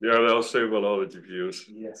 Yeah, that'll save a lot of GPUs.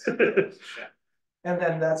 Yes. Yeah. And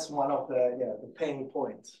then that's one of the pain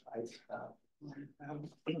points, right?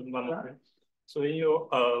 One more thing. So in your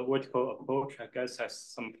vertical approach, I guess at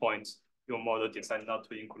some point your model decided not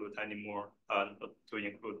to include any more, to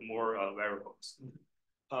include more variables.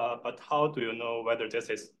 But how do you know whether this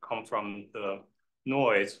is come from the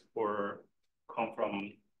noise or come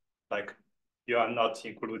from like you are not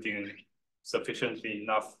including sufficiently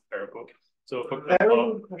enough variable? So for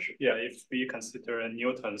example, yeah, if we consider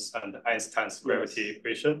Newton's and Einstein's gravity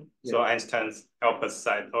equation, so Einstein's help us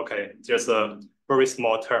decide, okay, there's a very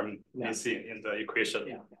small term missing in the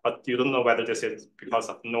equation, but you don't know whether this is because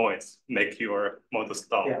of noise make your model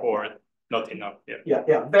stop or not enough.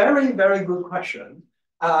 Yeah. Very, very good question.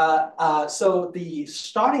 So the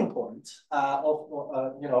starting point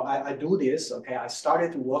I do this, okay, I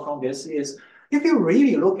started to work on this is, if you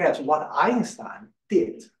really look at what Einstein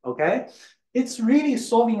did, okay, it's really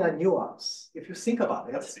solving a nuance. If you think about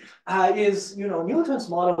it, Newton's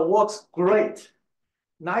model works great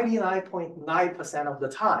 99.9% of the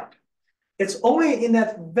time. It's only in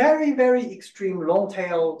that very, very extreme long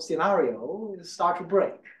tail scenario it start to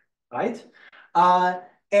break, right?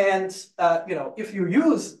 If you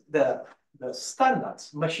use the standard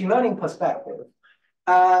machine learning perspective,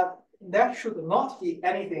 that should not be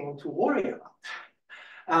anything to worry about.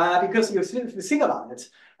 Because if you think about it,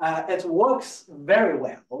 it works very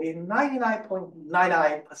well in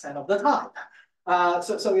 99.99% of the time.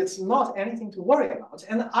 So it's not anything to worry about.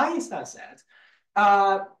 And Einstein said,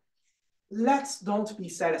 let's don't be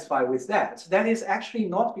satisfied with that. That is actually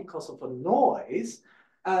not because of a noise.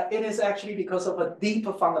 It is actually because of a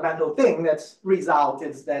deeper fundamental thing that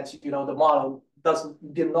resulted that the model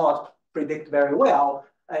did not predict very well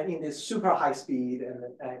in this super high speed and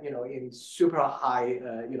in super high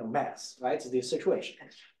mass, right? This situation,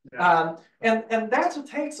 and that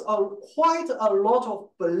takes quite a lot of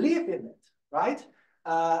belief in it, right?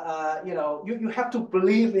 You have to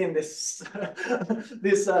believe in this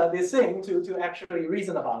this thing to actually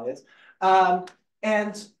reason about it,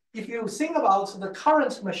 and if you think about the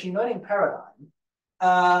current machine learning paradigm,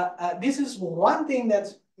 this is one thing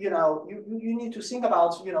that you need to think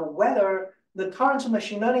about. Whether the current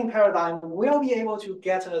machine learning paradigm will be able to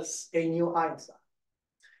get us a new Einstein.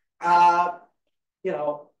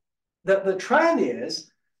 The trend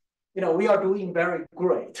is, we are doing very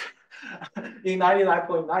great in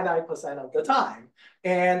 99.99% of the time,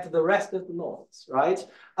 and the rest is noise, right?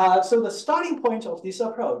 So the starting point of this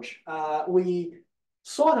approach, we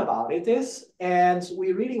thought about it is, and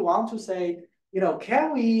we really want to say,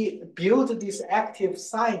 can we build these active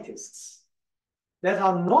scientists that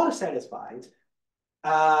are not satisfied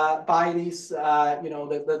by these,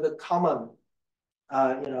 the common,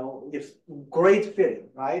 if great feeling,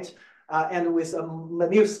 right? And with a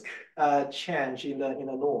minuscule change in the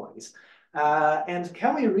noise. And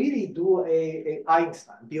can we really do a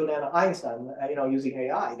Einstein, build an Einstein, using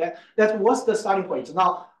AI? That was the starting point.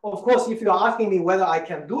 Now, of course, if you're asking me whether I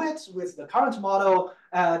can do it with the current model,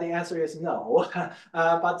 the answer is no.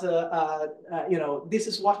 But this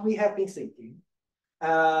is what we have been thinking,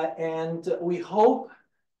 and we hope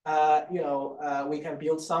we can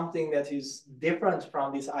build something that is different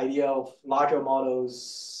from this idea of larger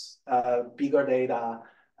models, bigger data,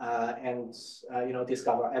 and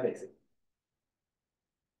discover everything.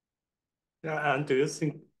 Yeah, and do you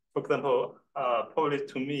think, for example, probably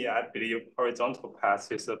to me, I believe horizontal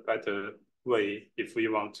path is a better way if we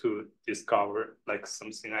want to discover like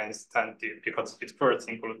something Einstein did, because it first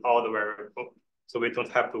includes all the variables. So we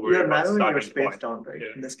don't have to worry about narrowing your starting space point. down, right?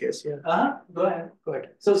 In this case, Go ahead.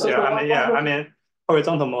 So I mean,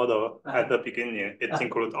 horizontal model at the beginning, it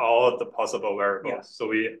includes all the possible variables. Yeah. So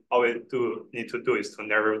we always need to do is to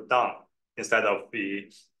narrow it down instead of be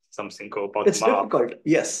something go bottom It's up. difficult,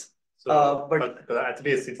 yes. So, but at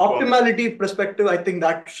least it's optimality perspective, I think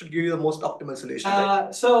that should give you the most optimal solution.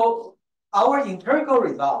 Right? So our empirical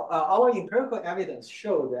result, our empirical evidence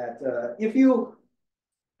show that if you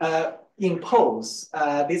impose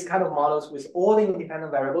these kind of models with all the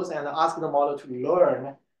independent variables and ask the model to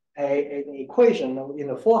learn an equation in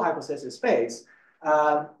the full hypothesis space,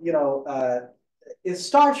 it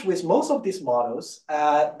starts with most of these models.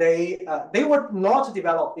 They were not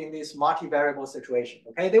developed in this multivariable situation.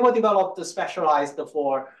 Okay, they were developed specialized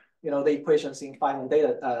for the equations in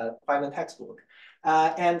Feynman textbook.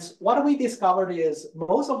 And what we discovered is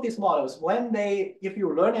most of these models, if you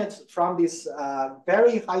learn it from this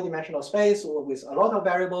very high dimensional space or with a lot of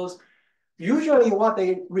variables, usually what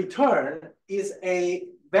they return is a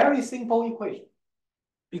very simple equation,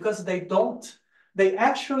 because they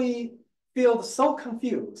actually feel so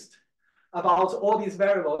confused about all these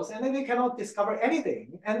variables, and then they cannot discover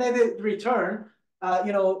anything. And then they return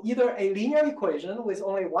either a linear equation with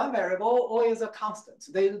only one variable or is a constant.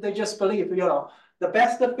 They just believe, the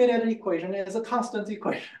best fitted equation is a constant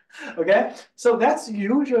equation, okay? So that's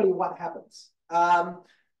usually what happens.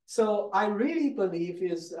 So I really believe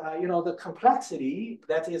is, the complexity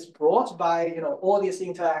that is brought by, all these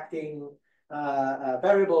interacting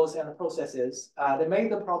variables and processes, they make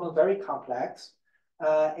the problem very complex.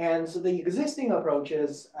 And so the existing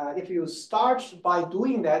approaches, if you start by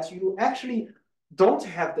doing that, you actually don't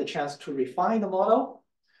have the chance to refine the model.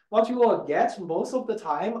 What you will get most of the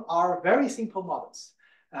time are very simple models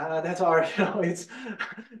that are, it's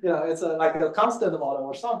like a constant model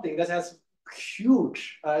or something that has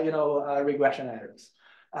huge, regression errors.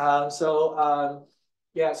 So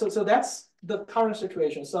that's the current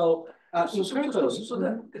situation. So there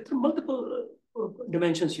are multiple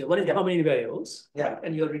dimensions here. One is how many variables, yeah,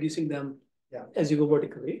 and you're reducing them as you go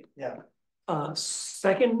vertically. Yeah.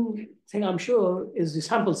 Second thing I'm sure is the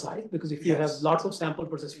sample size, because if you have lots of sample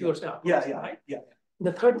versus fewer samples, right? Yeah.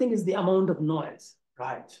 The third thing is the amount of noise.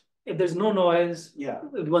 Right. If there's no noise,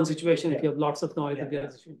 in one situation, if you have lots of noise,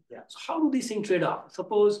 so how do these things trade off?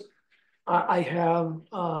 Suppose I have,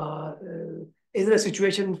 is there a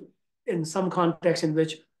situation in some context in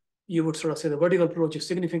which you would sort of say the vertical approach is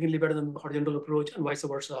significantly better than the horizontal approach and vice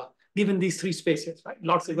versa, given these three spaces, right?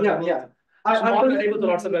 Lots of variables. Small variables to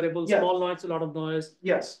lots of variables, small noise to a lot of noise.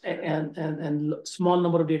 Yes. And small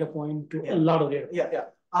number of data point to a lot of data. Yeah.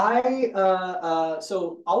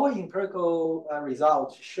 So our empirical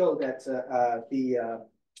results show that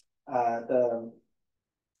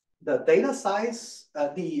the data size,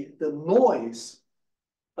 the noise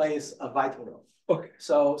plays a vital role. Okay.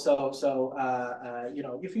 So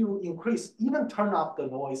if you turn up the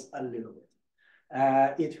noise a little bit,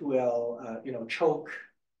 it will choke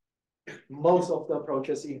most of the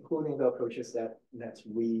approaches, including the approaches that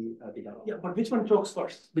we developed. Yeah, but which one chokes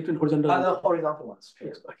first between horizontal? The horizontal ones.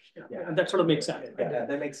 Yeah, and that sort of makes sense. Yeah,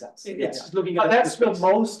 that makes sense. It's looking at that's the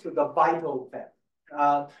vital fact.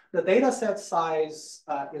 The data set size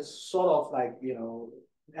is sort of like,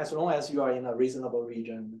 as long as you are in a reasonable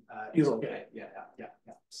region, it's okay. Yeah.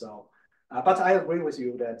 So, but I agree with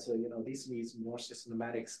you that this needs more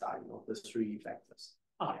systematic study of the three factors.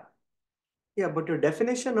 Yeah, but your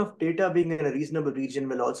definition of data being in a reasonable region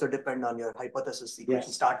will also depend on your hypothesis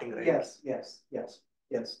equation starting, right? Yes.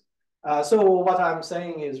 So what I'm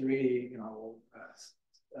saying is really,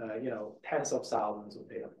 tens of thousands of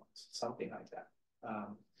data points, something like that.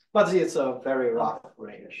 But it's a very rough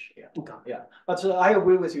range. Yeah. But I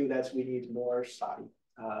agree with you that we need more study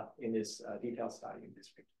in this detailed study in this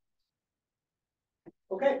picture.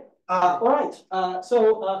 Okay. All right.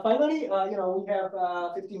 So finally, we have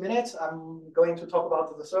 15 minutes. I'm going to talk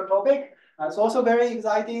about the third topic. It's also very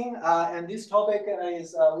exciting. And this topic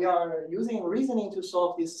is we are using reasoning to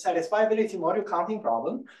solve this satisfiability module counting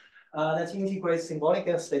problem that integrates symbolic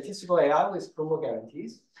and statistical AI with proof of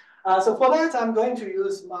guarantees. So for that, I'm going to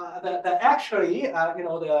use the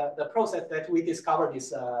process that we discovered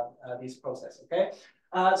this process. Okay.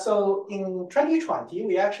 So in 2020,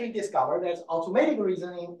 we actually discovered that automatic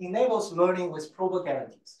reasoning enables learning with proper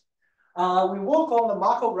guarantees. We work on the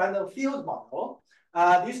Markov random field model.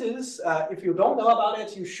 This is, if you don't know about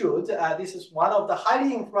it, you should. This is one of the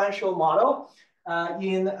highly influential model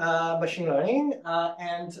in machine learning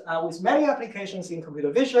and with many applications in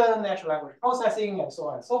computer vision, natural language processing, and so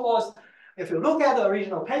on and so forth. If you look at the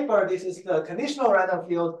original paper, this is the conditional random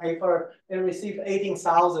field paper. It received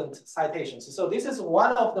 18,000 citations. So this is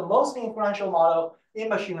one of the most influential model in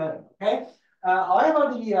machine learning. Okay.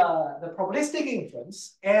 However, the probabilistic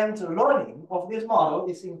inference and learning of this model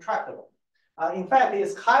is intractable. In fact, it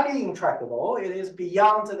is highly intractable. It is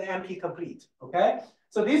beyond the NP complete. Okay,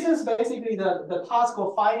 so this is basically the task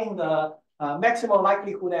of finding the maximal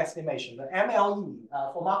likelihood estimation, the MLE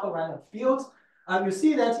for Markov random fields. You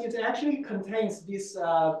see that it actually contains this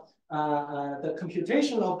the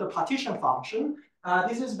computation of the partition function.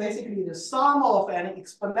 This is basically the sum of an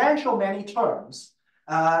exponential many terms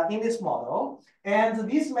in this model. And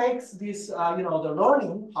this makes this, the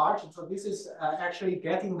learning part. So this is actually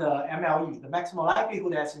getting the MLE, the maximal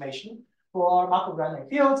likelihood estimation for Markov random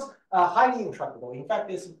fields, highly intractable. In fact,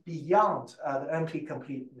 it's beyond the NP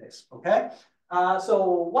completeness. Okay.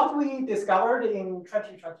 So what we discovered in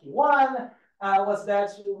 2021 was that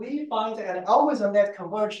we find an algorithm that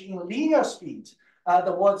converged in linear speed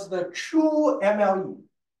towards the true MLE,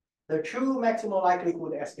 the true maximal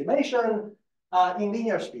likelihood estimation in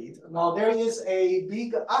linear speed. Now there is a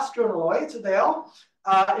big asteroid there.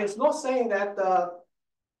 It's not saying that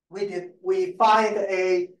we find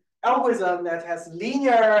a algorithm that has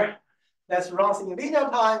linear, that runs in linear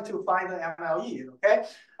time to find the MLE. Okay,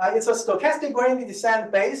 it's a stochastic gradient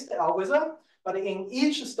descent based algorithm. But in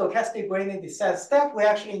each stochastic gradient descent step, we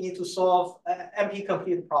actually need to solve NP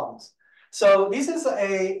complete problems. So this is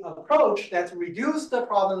an approach that reduces the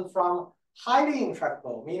problem from highly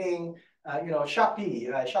intractable, meaning sharply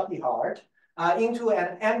hard, into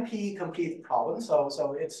an NP complete problem.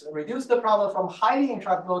 So it's reduced the problem from highly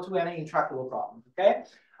intractable to an intractable problem. Okay,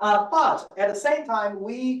 but at the same time,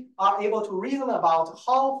 we are able to reason about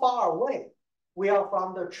how far away we are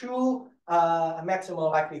from the true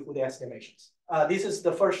maximal likelihood estimations. This is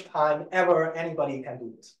the first time ever anybody can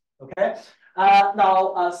do this. Okay.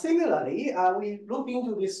 Now, similarly, we look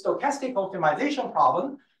into this stochastic optimization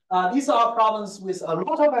problem. These are problems with a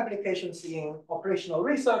lot of applications in operational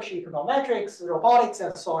research, econometrics, robotics,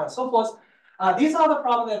 and so on and so forth. These are the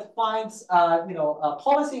problems that finds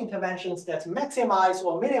policy interventions that maximize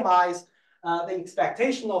or minimize the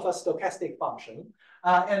expectation of a stochastic function.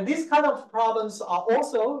 And these kind of problems are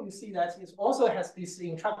also, you see that it also has this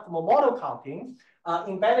intractable model counting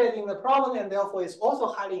embedded in the problem, and therefore it's also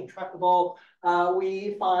highly intractable.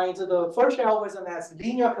 We find the first algorithm has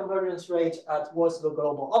linear convergence rate towards the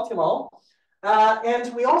global optimal.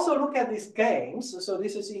 And we also look at these games. So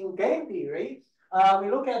this is in game theory. We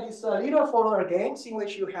look at these leader-follower games in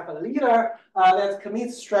which you have a leader that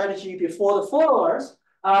commits strategy before the followers.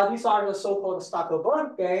 These are the so-called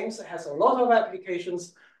Zuckerberg games. It has a lot of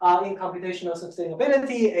applications in computational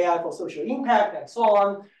sustainability, AI for social impact, and so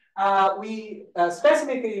on. We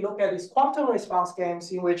specifically look at these quantum response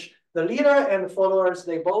games in which the leader and the followers,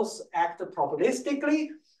 they both act probabilistically,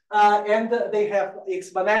 and they have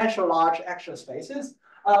exponential large action spaces.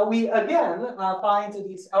 We again find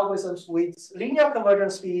these algorithms with linear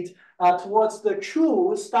convergence speed towards the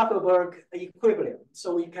true Zuckerberg equivalent.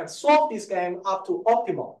 So we can solve this game up to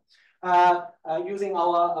optimal using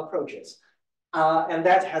our approaches. And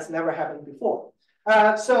that has never happened before.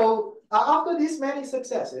 So after these many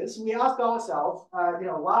successes, we ask ourselves,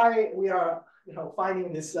 why we are,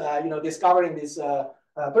 finding this, discovering these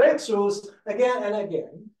breakthroughs again and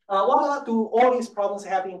again. What do all these problems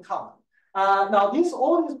have in common? Now,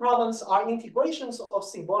 all these problems are integrations of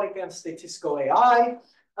symbolic and statistical AI.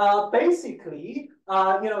 Basically,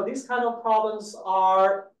 these kind of problems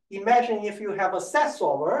are, imagine if you have a set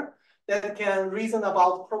solver that can reason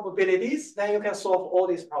about probabilities, then you can solve all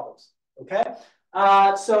these problems. Okay,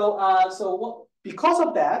 because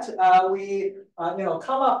of that, we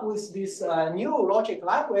come up with this new logic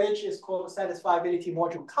language. It's called satisfiability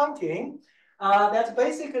module counting. That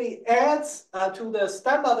basically adds to the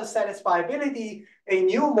standard satisfiability a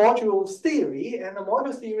new modules theory, and the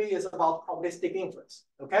module theory is about probabilistic inference.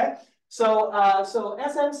 Okay, so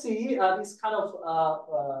SMC, this kind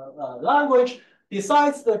of language,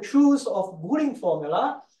 decides the truth of Boolean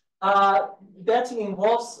formula that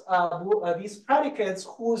involves these predicates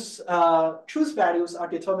whose truth values are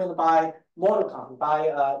determined by model counting,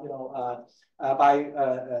 by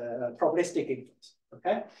probabilistic inference.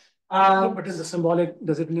 Okay. But in the symbolic,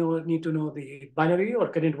 does it need to know the binary, or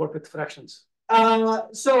can it work with fractions?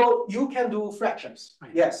 So you can do fractions,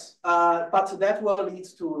 right. Yes, but that will lead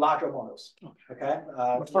to larger models. Okay.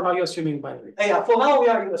 But for now, you're assuming binary. Yeah, for now we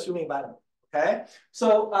are assuming binary. Okay.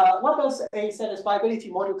 So what does a satisfiability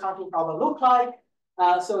module counting problem look like?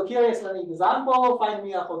 So here is an example. Find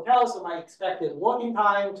me a hotel, so my expected working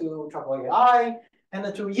time to travel AI,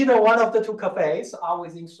 and to either one of the two cafes are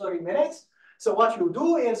within 30 minutes. So what you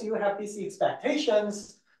do is you have these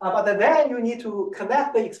expectations. But then you need to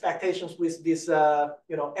connect the expectations with this, N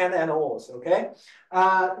and O's, okay?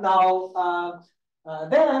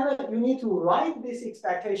 Then you need to write these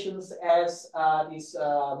expectations as this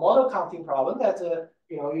model counting problem that,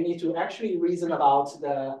 you need to actually reason about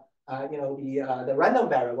the random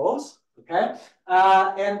variables, okay?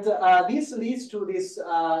 This leads to this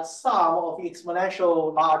sum of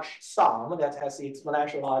exponential large sum that has the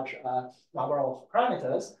exponential large number of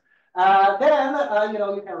parameters. Then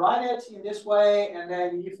you can write it in this way, and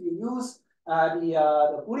then if you use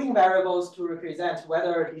the Boolean variables to represent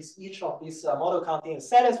whether each of these model counting is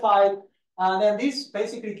satisfied, then this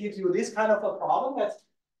basically gives you this kind of a problem that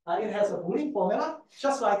it has a Boolean formula,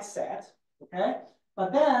 just like set, okay?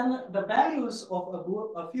 But then the values of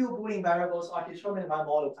a few Boolean variables are determined by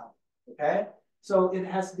model count, okay? So it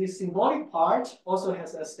has this symbolic part, also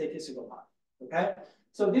has a statistical part, okay?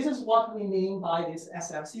 So this is what we mean by this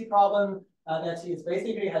SMC problem, that is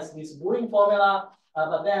basically has this Boolean formula,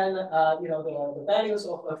 but then the values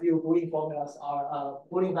of a few Boolean formulas are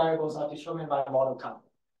Boolean variables are determined by model count,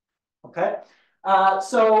 okay?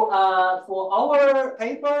 For our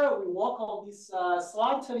paper, we work on this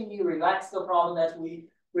slightly relaxed problem that we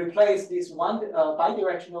replace this one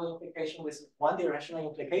bidirectional implication with one directional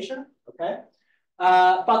implication, okay?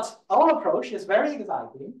 But our approach is very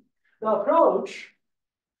exciting. The approach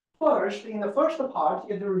first, in the first part,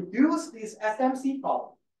 is to reduce this SMC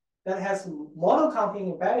problem that has model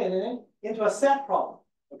counting embedded in it into a set problem,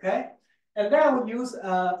 okay? And then we use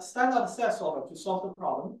a standard set solver to solve the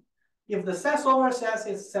problem. If the set solver says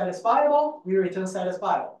it's satisfiable, we return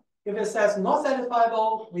satisfiable. If it says not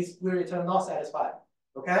satisfiable, we return not satisfiable,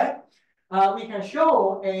 okay? We can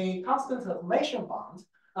show a constant information bound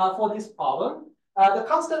for this problem. The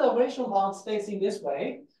constant information bound stays in this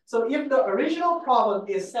way. So if the original problem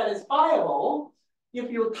is satisfiable, if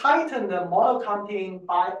you tighten the model counting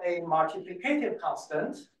by a multiplicative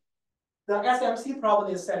constant, the SMC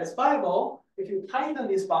problem is satisfiable if you tighten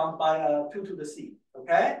this bound by 2 to the C,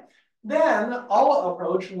 okay? Then our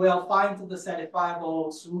approach will find the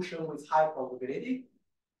satisfiable solution with high probability,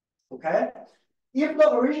 okay? If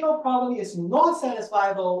the original problem is not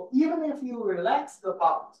satisfiable, even if you relax the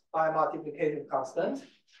bound by a multiplicative constant,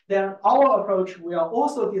 then our approach will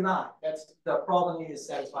also deny that the problem is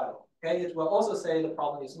satisfiable, okay? It will also say the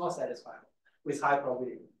problem is not satisfiable with high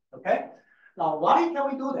probability, okay? Now, why can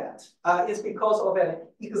we do that? It's because of an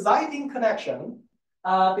exciting connection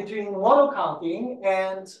between model counting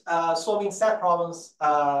and solving set problems,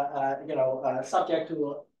 subject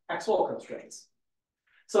to XOR constraints.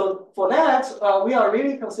 So for that, we are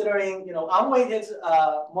really considering, unweighted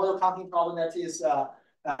model counting problem that is,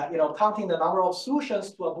 counting the number of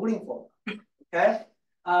solutions to a Boolean formula. Okay.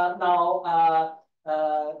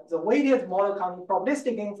 The weighted model counting,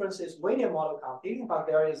 probabilistic inference is weighted model counting, but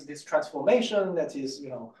there is this transformation that is,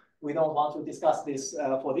 we don't want to discuss this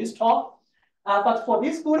for this talk. But for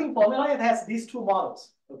this Boolean formula, it has these two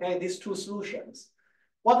models, okay, these two solutions.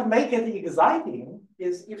 What makes it exciting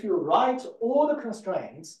is if you write all the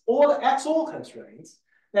constraints, all the XOR constraints,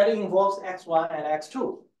 that involves X1 and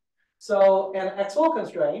X2. So an XOR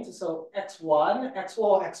constraint, so X1,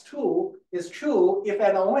 XOR X2 is true if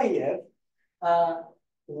and only if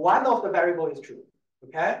one of the variable is true,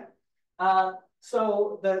 okay?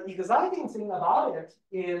 So the exciting thing about it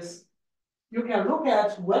is you can look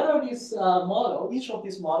at whether this model, each of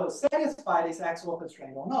these models satisfy this XOR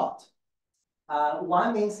constraint or not.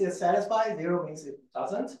 1 means it's satisfied, 0 means it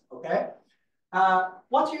doesn't, okay?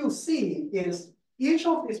 What you see is each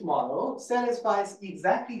of these models satisfies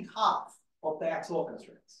exactly half of the XOR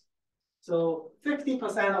constraints. So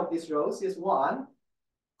 50% of these rows is 1,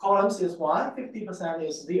 columns is 1, 50%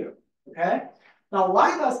 is 0, okay? Now,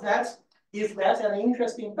 why does that? Is that an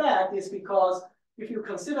interesting fact? Is because if you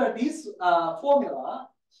consider this formula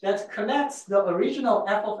that connects the original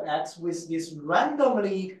f of x with this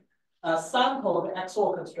randomly sampled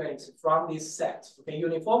XOR constraints from this set, okay,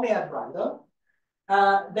 uniformly at random,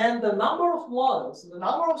 then the number of models, the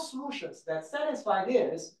number of solutions that satisfy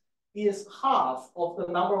this is half of the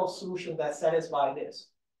number of solutions that satisfy this,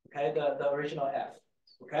 okay, the original f,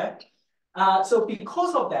 okay? So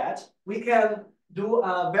because of that, we can do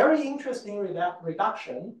a very interesting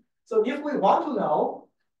reduction. So if we want to know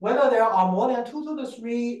whether there are more than 2 to the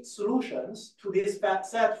 3 solutions to this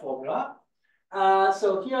set formula,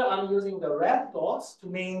 so here I'm using the red dots to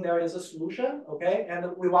mean there is a solution, okay?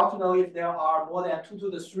 And we want to know if there are more than 2 to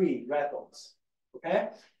the 3 red dots, okay?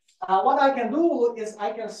 What I can do is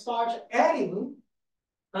I can start adding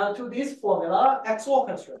to this formula XOR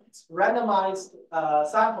constraints, randomized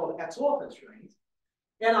sampled XOR constraints.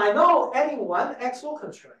 And I know adding 1 XOR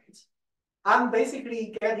constraint I'm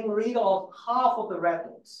basically getting rid of half of the red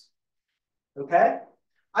nodes. Okay?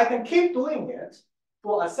 I can keep doing it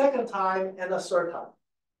for a second time and a third time.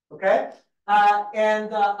 Okay?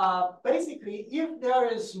 Basically, if there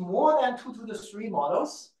is more than 2 to the 3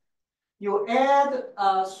 models, you add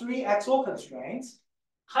 3 XO constraints,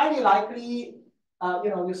 highly likely,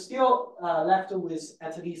 you're still left with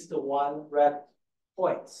at least 1 red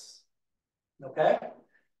points. Okay?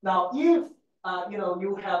 Now, if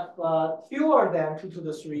you have fewer than 2 to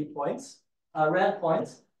the 3 points, red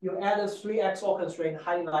points, you add a 3 XOR constraint,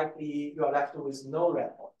 highly likely you are left with no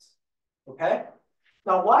red points. Okay?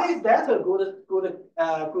 Now, why is that a good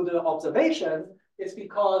observation? It's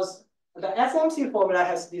because the SMC formula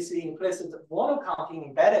has this implicit model counting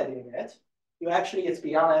embedded in it. It's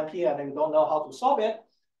beyond MP and you don't know how to solve it.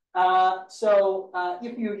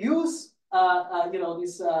 If you use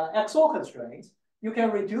this XOR constraint, you can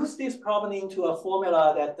reduce this problem into a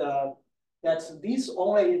formula that's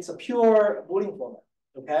it's a pure Boolean formula.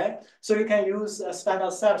 Okay, so you can use a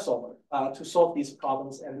standard set solver to solve these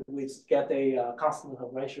problems and we get a constant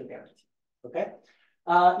ratio guarantee. Okay,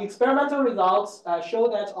 experimental results show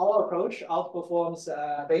that our approach outperforms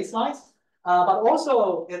baselines, but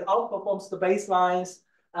also it outperforms the baselines,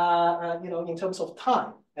 in terms of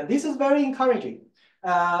time, and this is very encouraging.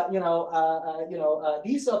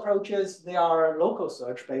 These approaches, they are local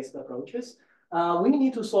search-based approaches. We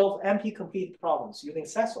need to solve NP-complete problems using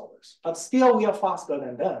set solvers, but still we are faster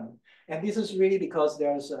than them. And this is really because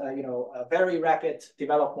there's a very rapid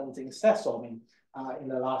development in set solving in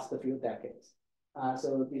the last few decades.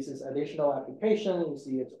 So this is additional application. You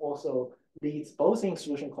see it also leads both in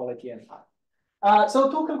solution quality and time. So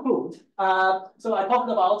to conclude, so I talked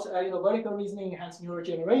about vertical reasoning, enhanced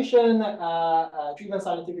neurogeneration, driven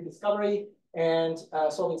scientific discovery, and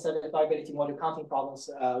solving satisfiability module counting problems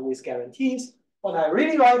with guarantees. What I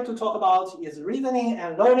really like to talk about is reasoning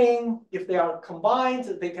and learning. If they are combined,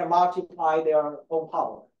 they can multiply their own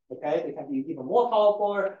power. Okay, they can be even more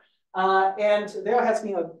powerful. And there has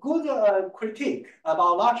been a good critique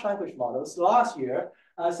about large language models last year,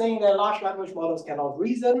 saying that large language models cannot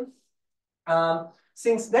reason.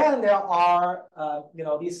 Since then, there are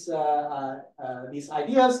these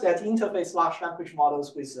ideas that interface large language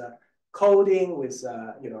models with coding, with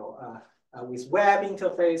web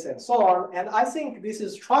interface and so on. And I think this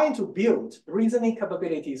is trying to build reasoning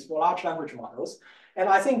capabilities for large language models. And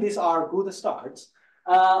I think these are good starts.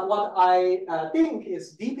 What I think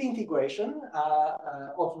is deep integration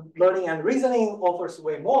of learning and reasoning offers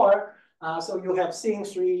way more. So you have seen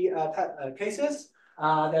 3 cases.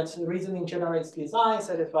 That reasoning generates design,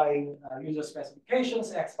 satisfying user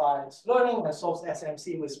specifications, expands learning, and solves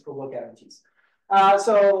SMC with approval guarantees.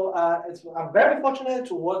 I'm very fortunate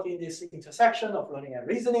to work in this intersection of learning and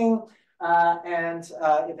reasoning, and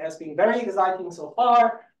it has been very exciting so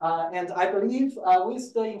far. And I believe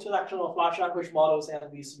with the introduction of large language models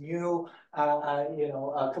and this new,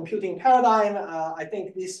 computing paradigm, I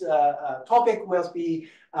think this topic will be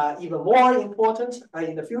even more important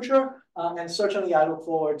in the future. And certainly, I look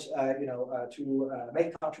forward, to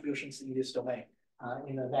make contributions in this domain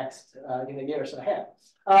in the years ahead.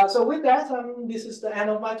 So with that, this is the end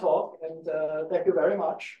of my talk, and thank you very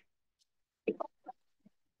much.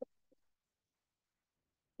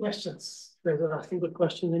 Questions? There's asking good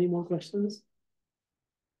question. Any more questions?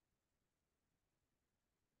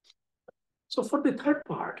 So for the third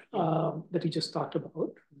part that you just talked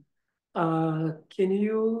about, can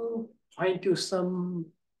you point to some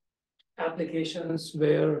applications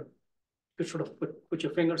where you sort of put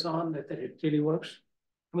your fingers on that it really works?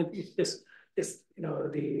 I mean, it's just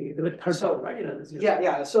the third part, right?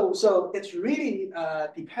 Yeah. So it's really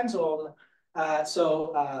depends on.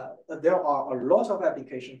 There are a lot of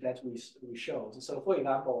applications that we showed. So for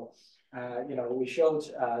example, we showed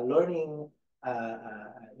learning,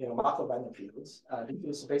 macro random fields.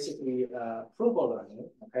 This is basically proof of learning.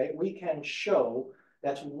 Okay, we can show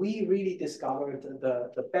that we really discovered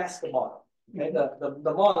the best model. Okay,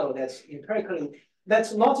 the model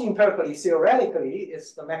that's not empirically, theoretically,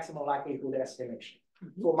 is the maximum likelihood estimation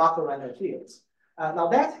for macro random fields. Now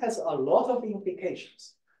that has a lot of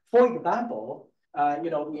implications. For example,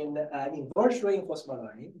 in inverse reinforcement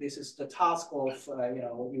learning, this is the task of,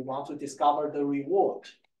 we want to discover the reward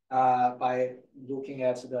by looking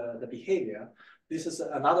at the behavior. This is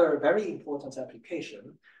another very important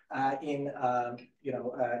application in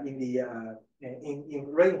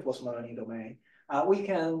reinforcement learning domain. We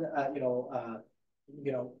can,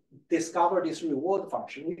 discover this reward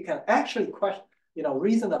function. We can actually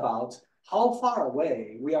reason about how far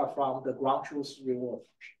away we are from the ground truth reward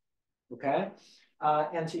function. Okay,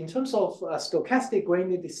 And in terms of stochastic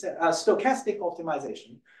stochastic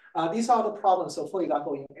optimization, these are the problems. So, for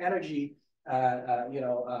example, in energy,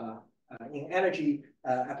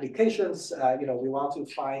 applications, we want to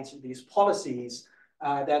find these policies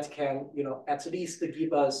that can, at least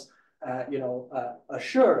give us,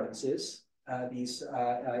 assurances, these,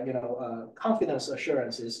 confidence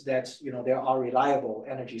assurances that, there are reliable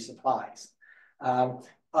energy supplies.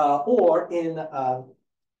 Or in,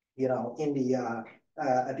 in the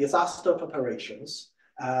disaster preparations,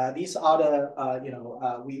 these are the,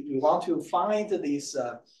 we want to find these,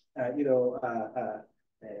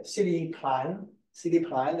 city plan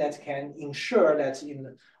that can ensure that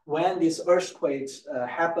when this earthquake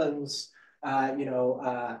happens,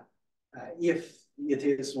 if it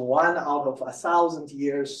is 1 out of 1,000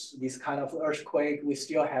 years, this kind of earthquake, we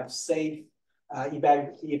still have safe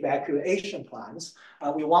evacuation plans.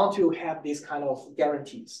 We want to have these kind of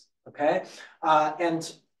guarantees, okay?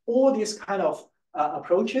 And all these kind of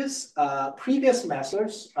approaches, previous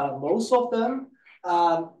methods, most of them,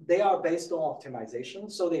 they are based on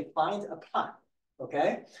optimization. So they find a plan,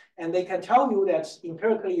 okay? And they can tell you that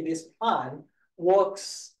empirically this plan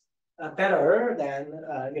works better than,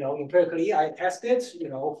 empirically I tested,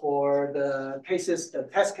 for the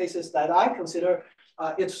test cases that I consider,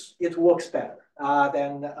 it works better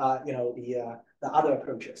than, the other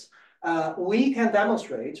approaches. We can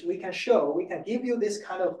demonstrate, we can show, we can give you this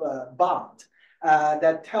kind of bond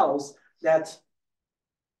that tells that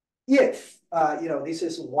if, this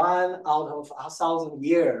is 1 out of 1,000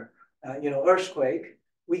 year, earthquake,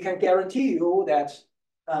 we can guarantee you that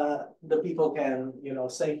the people can,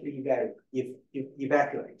 safely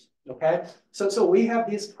evacuate, okay? So we have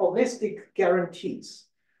these probabilistic guarantees,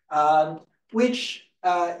 which,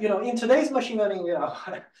 in today's machine learning,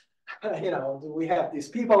 we have these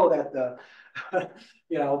people that,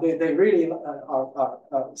 they really are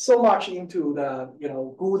so much into the,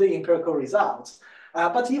 good empirical results.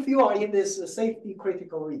 But if you are in this safety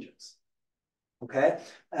critical regions, okay,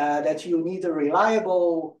 that you need a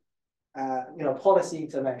reliable, policy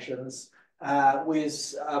interventions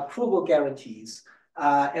with approval guarantees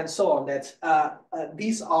and so on, that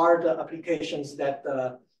these are the applications that,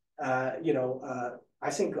 I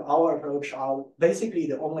think our approach are basically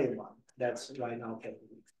the only one that's right now capable.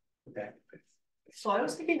 Okay. So I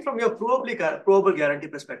was thinking from your probable guarantee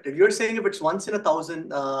perspective, you're saying if it's once in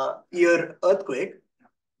 1,000 year earthquake,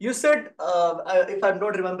 you said, if I'm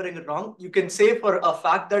not remembering it wrong, you can say for a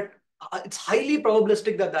fact that it's highly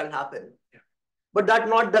probabilistic that that'll happen. Yeah. But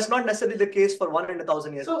that's not necessarily the case for 1 in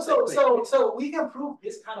 1,000 years. So we can prove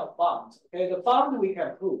this kind of bond. Okay, the bond we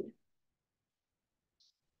can prove.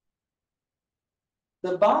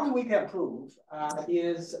 The bond we can prove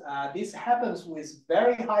is this happens with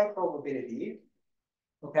very high probability.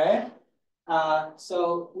 Okay,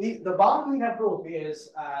 so the bond we can prove is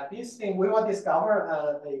this thing. We will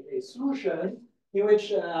discover a solution in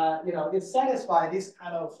which it satisfies this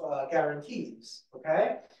kind of guarantees.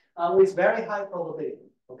 Okay, with very high probability.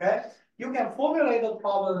 Okay, you can formulate the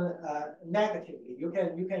problem negatively. You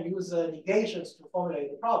can use negations to formulate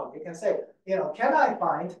the problem. You can say, can I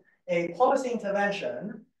find a policy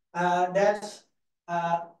intervention that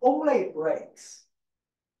only breaks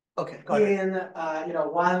in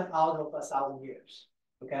 1 out of 1,000 years.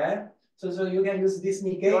 Okay, so you can use this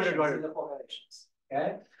negation in the formulations.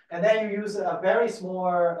 Okay, and then you use a very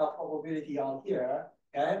small probability on here.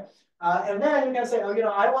 Okay, and then you can say,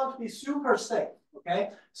 I want to be super safe.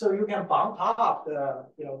 Okay, so you can bump up the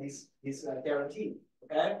this guarantee.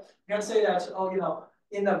 Okay, you can say that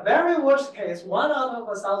in the very worst case, 1 out of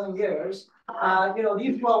 1,000 years,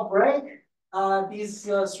 these will break this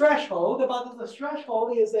threshold, but the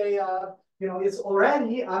threshold is a, it's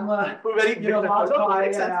already, I'm very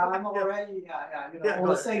multiplied, I'm already, on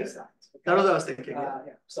the safe side. Okay? That was what I was thinking.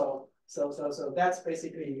 So that's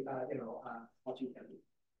basically, what you can do.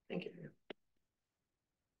 Thank you.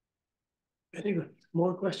 Very good.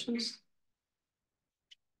 More questions?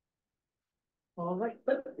 All right,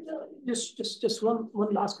 but just one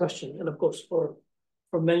last question, and of course for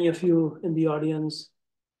many of you in the audience,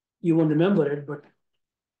 you won't remember it, but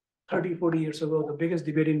 30, 40 years ago, the biggest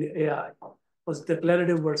debate in the AI was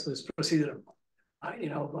declarative versus procedural.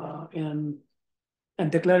 And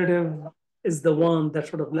declarative is the one that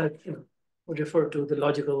sort of would refer to the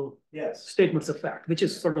logical statements of fact, which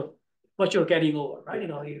is sort of what you're carrying over, right?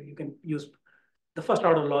 You can use the first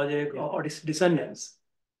order logic or descendants.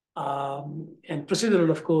 And procedural,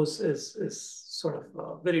 of course, is sort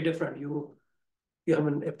of very different. You have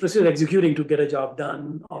a procedure executing to get a job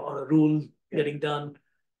done or a rule getting done,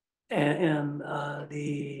 and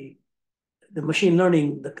the machine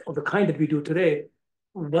learning of the kind that we do today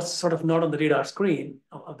was sort of not on the radar screen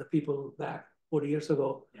of the people back 40 years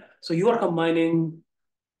ago. Yeah. So you are combining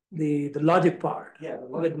the logic part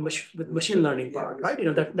with machine learning part, right?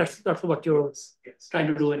 You know, that's what you're trying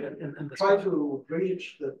to do in this. Try to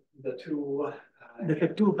bridge the two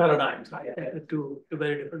the two paradigms, right? The two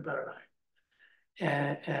very different paradigms.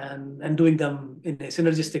 And doing them in a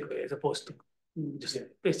synergistic way as opposed to just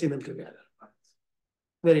pasting them together.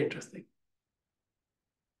 Very interesting.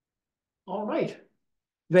 All right.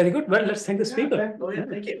 Very good. Well, let's thank the speaker.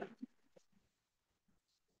 Thank you.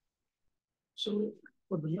 So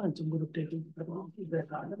for the lunch, I'm going to take it.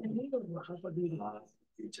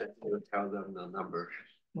 You check, you tell them the number.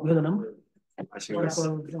 You have the number? I think it's,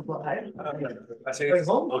 okay,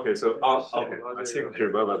 so, okay, I think you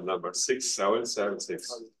remember the number,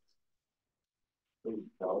 6776.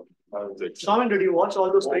 Shaman, did you watch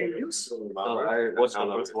all those previews? I watched the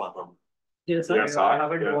first one. Yes, Yes, I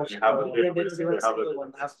haven't watched.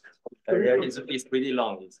 It's pretty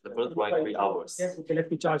long. It's the first one 3 hours. Yes, okay,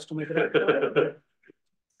 let me charge to make it.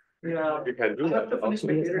 Yeah. You can do that, Yeah.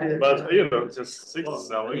 but you know, just 6,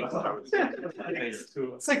 7,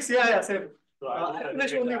 6, yeah, same. I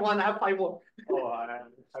finished only one, I have 5 more. Oh, I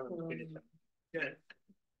haven't finished.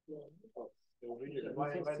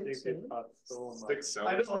 Why they get so much? 6,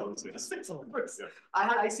 I 7, know, 6. 6 hours. I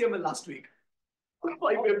had ICML last week. 5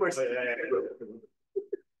 papers.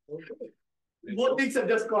 Both weeks have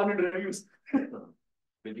just gone into reviews.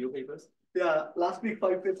 Review papers? Yeah, last week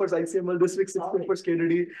 5 papers ICML, this week 6 papers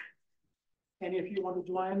KDD. Any of you want to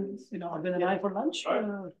join, you know, Arvind and I for lunch? Thank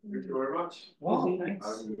you very much. Wow,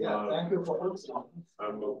 thanks. Yeah, Thank you for With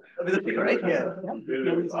the speaker, right? Yeah.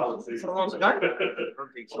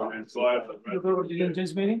 You go to the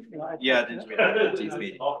James meeting? Yeah, James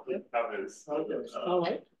meeting. All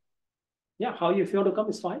right. Yeah, how you feel to come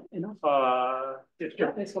is fine, you know. Yeah.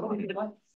 Yeah, thanks for coming. Bye.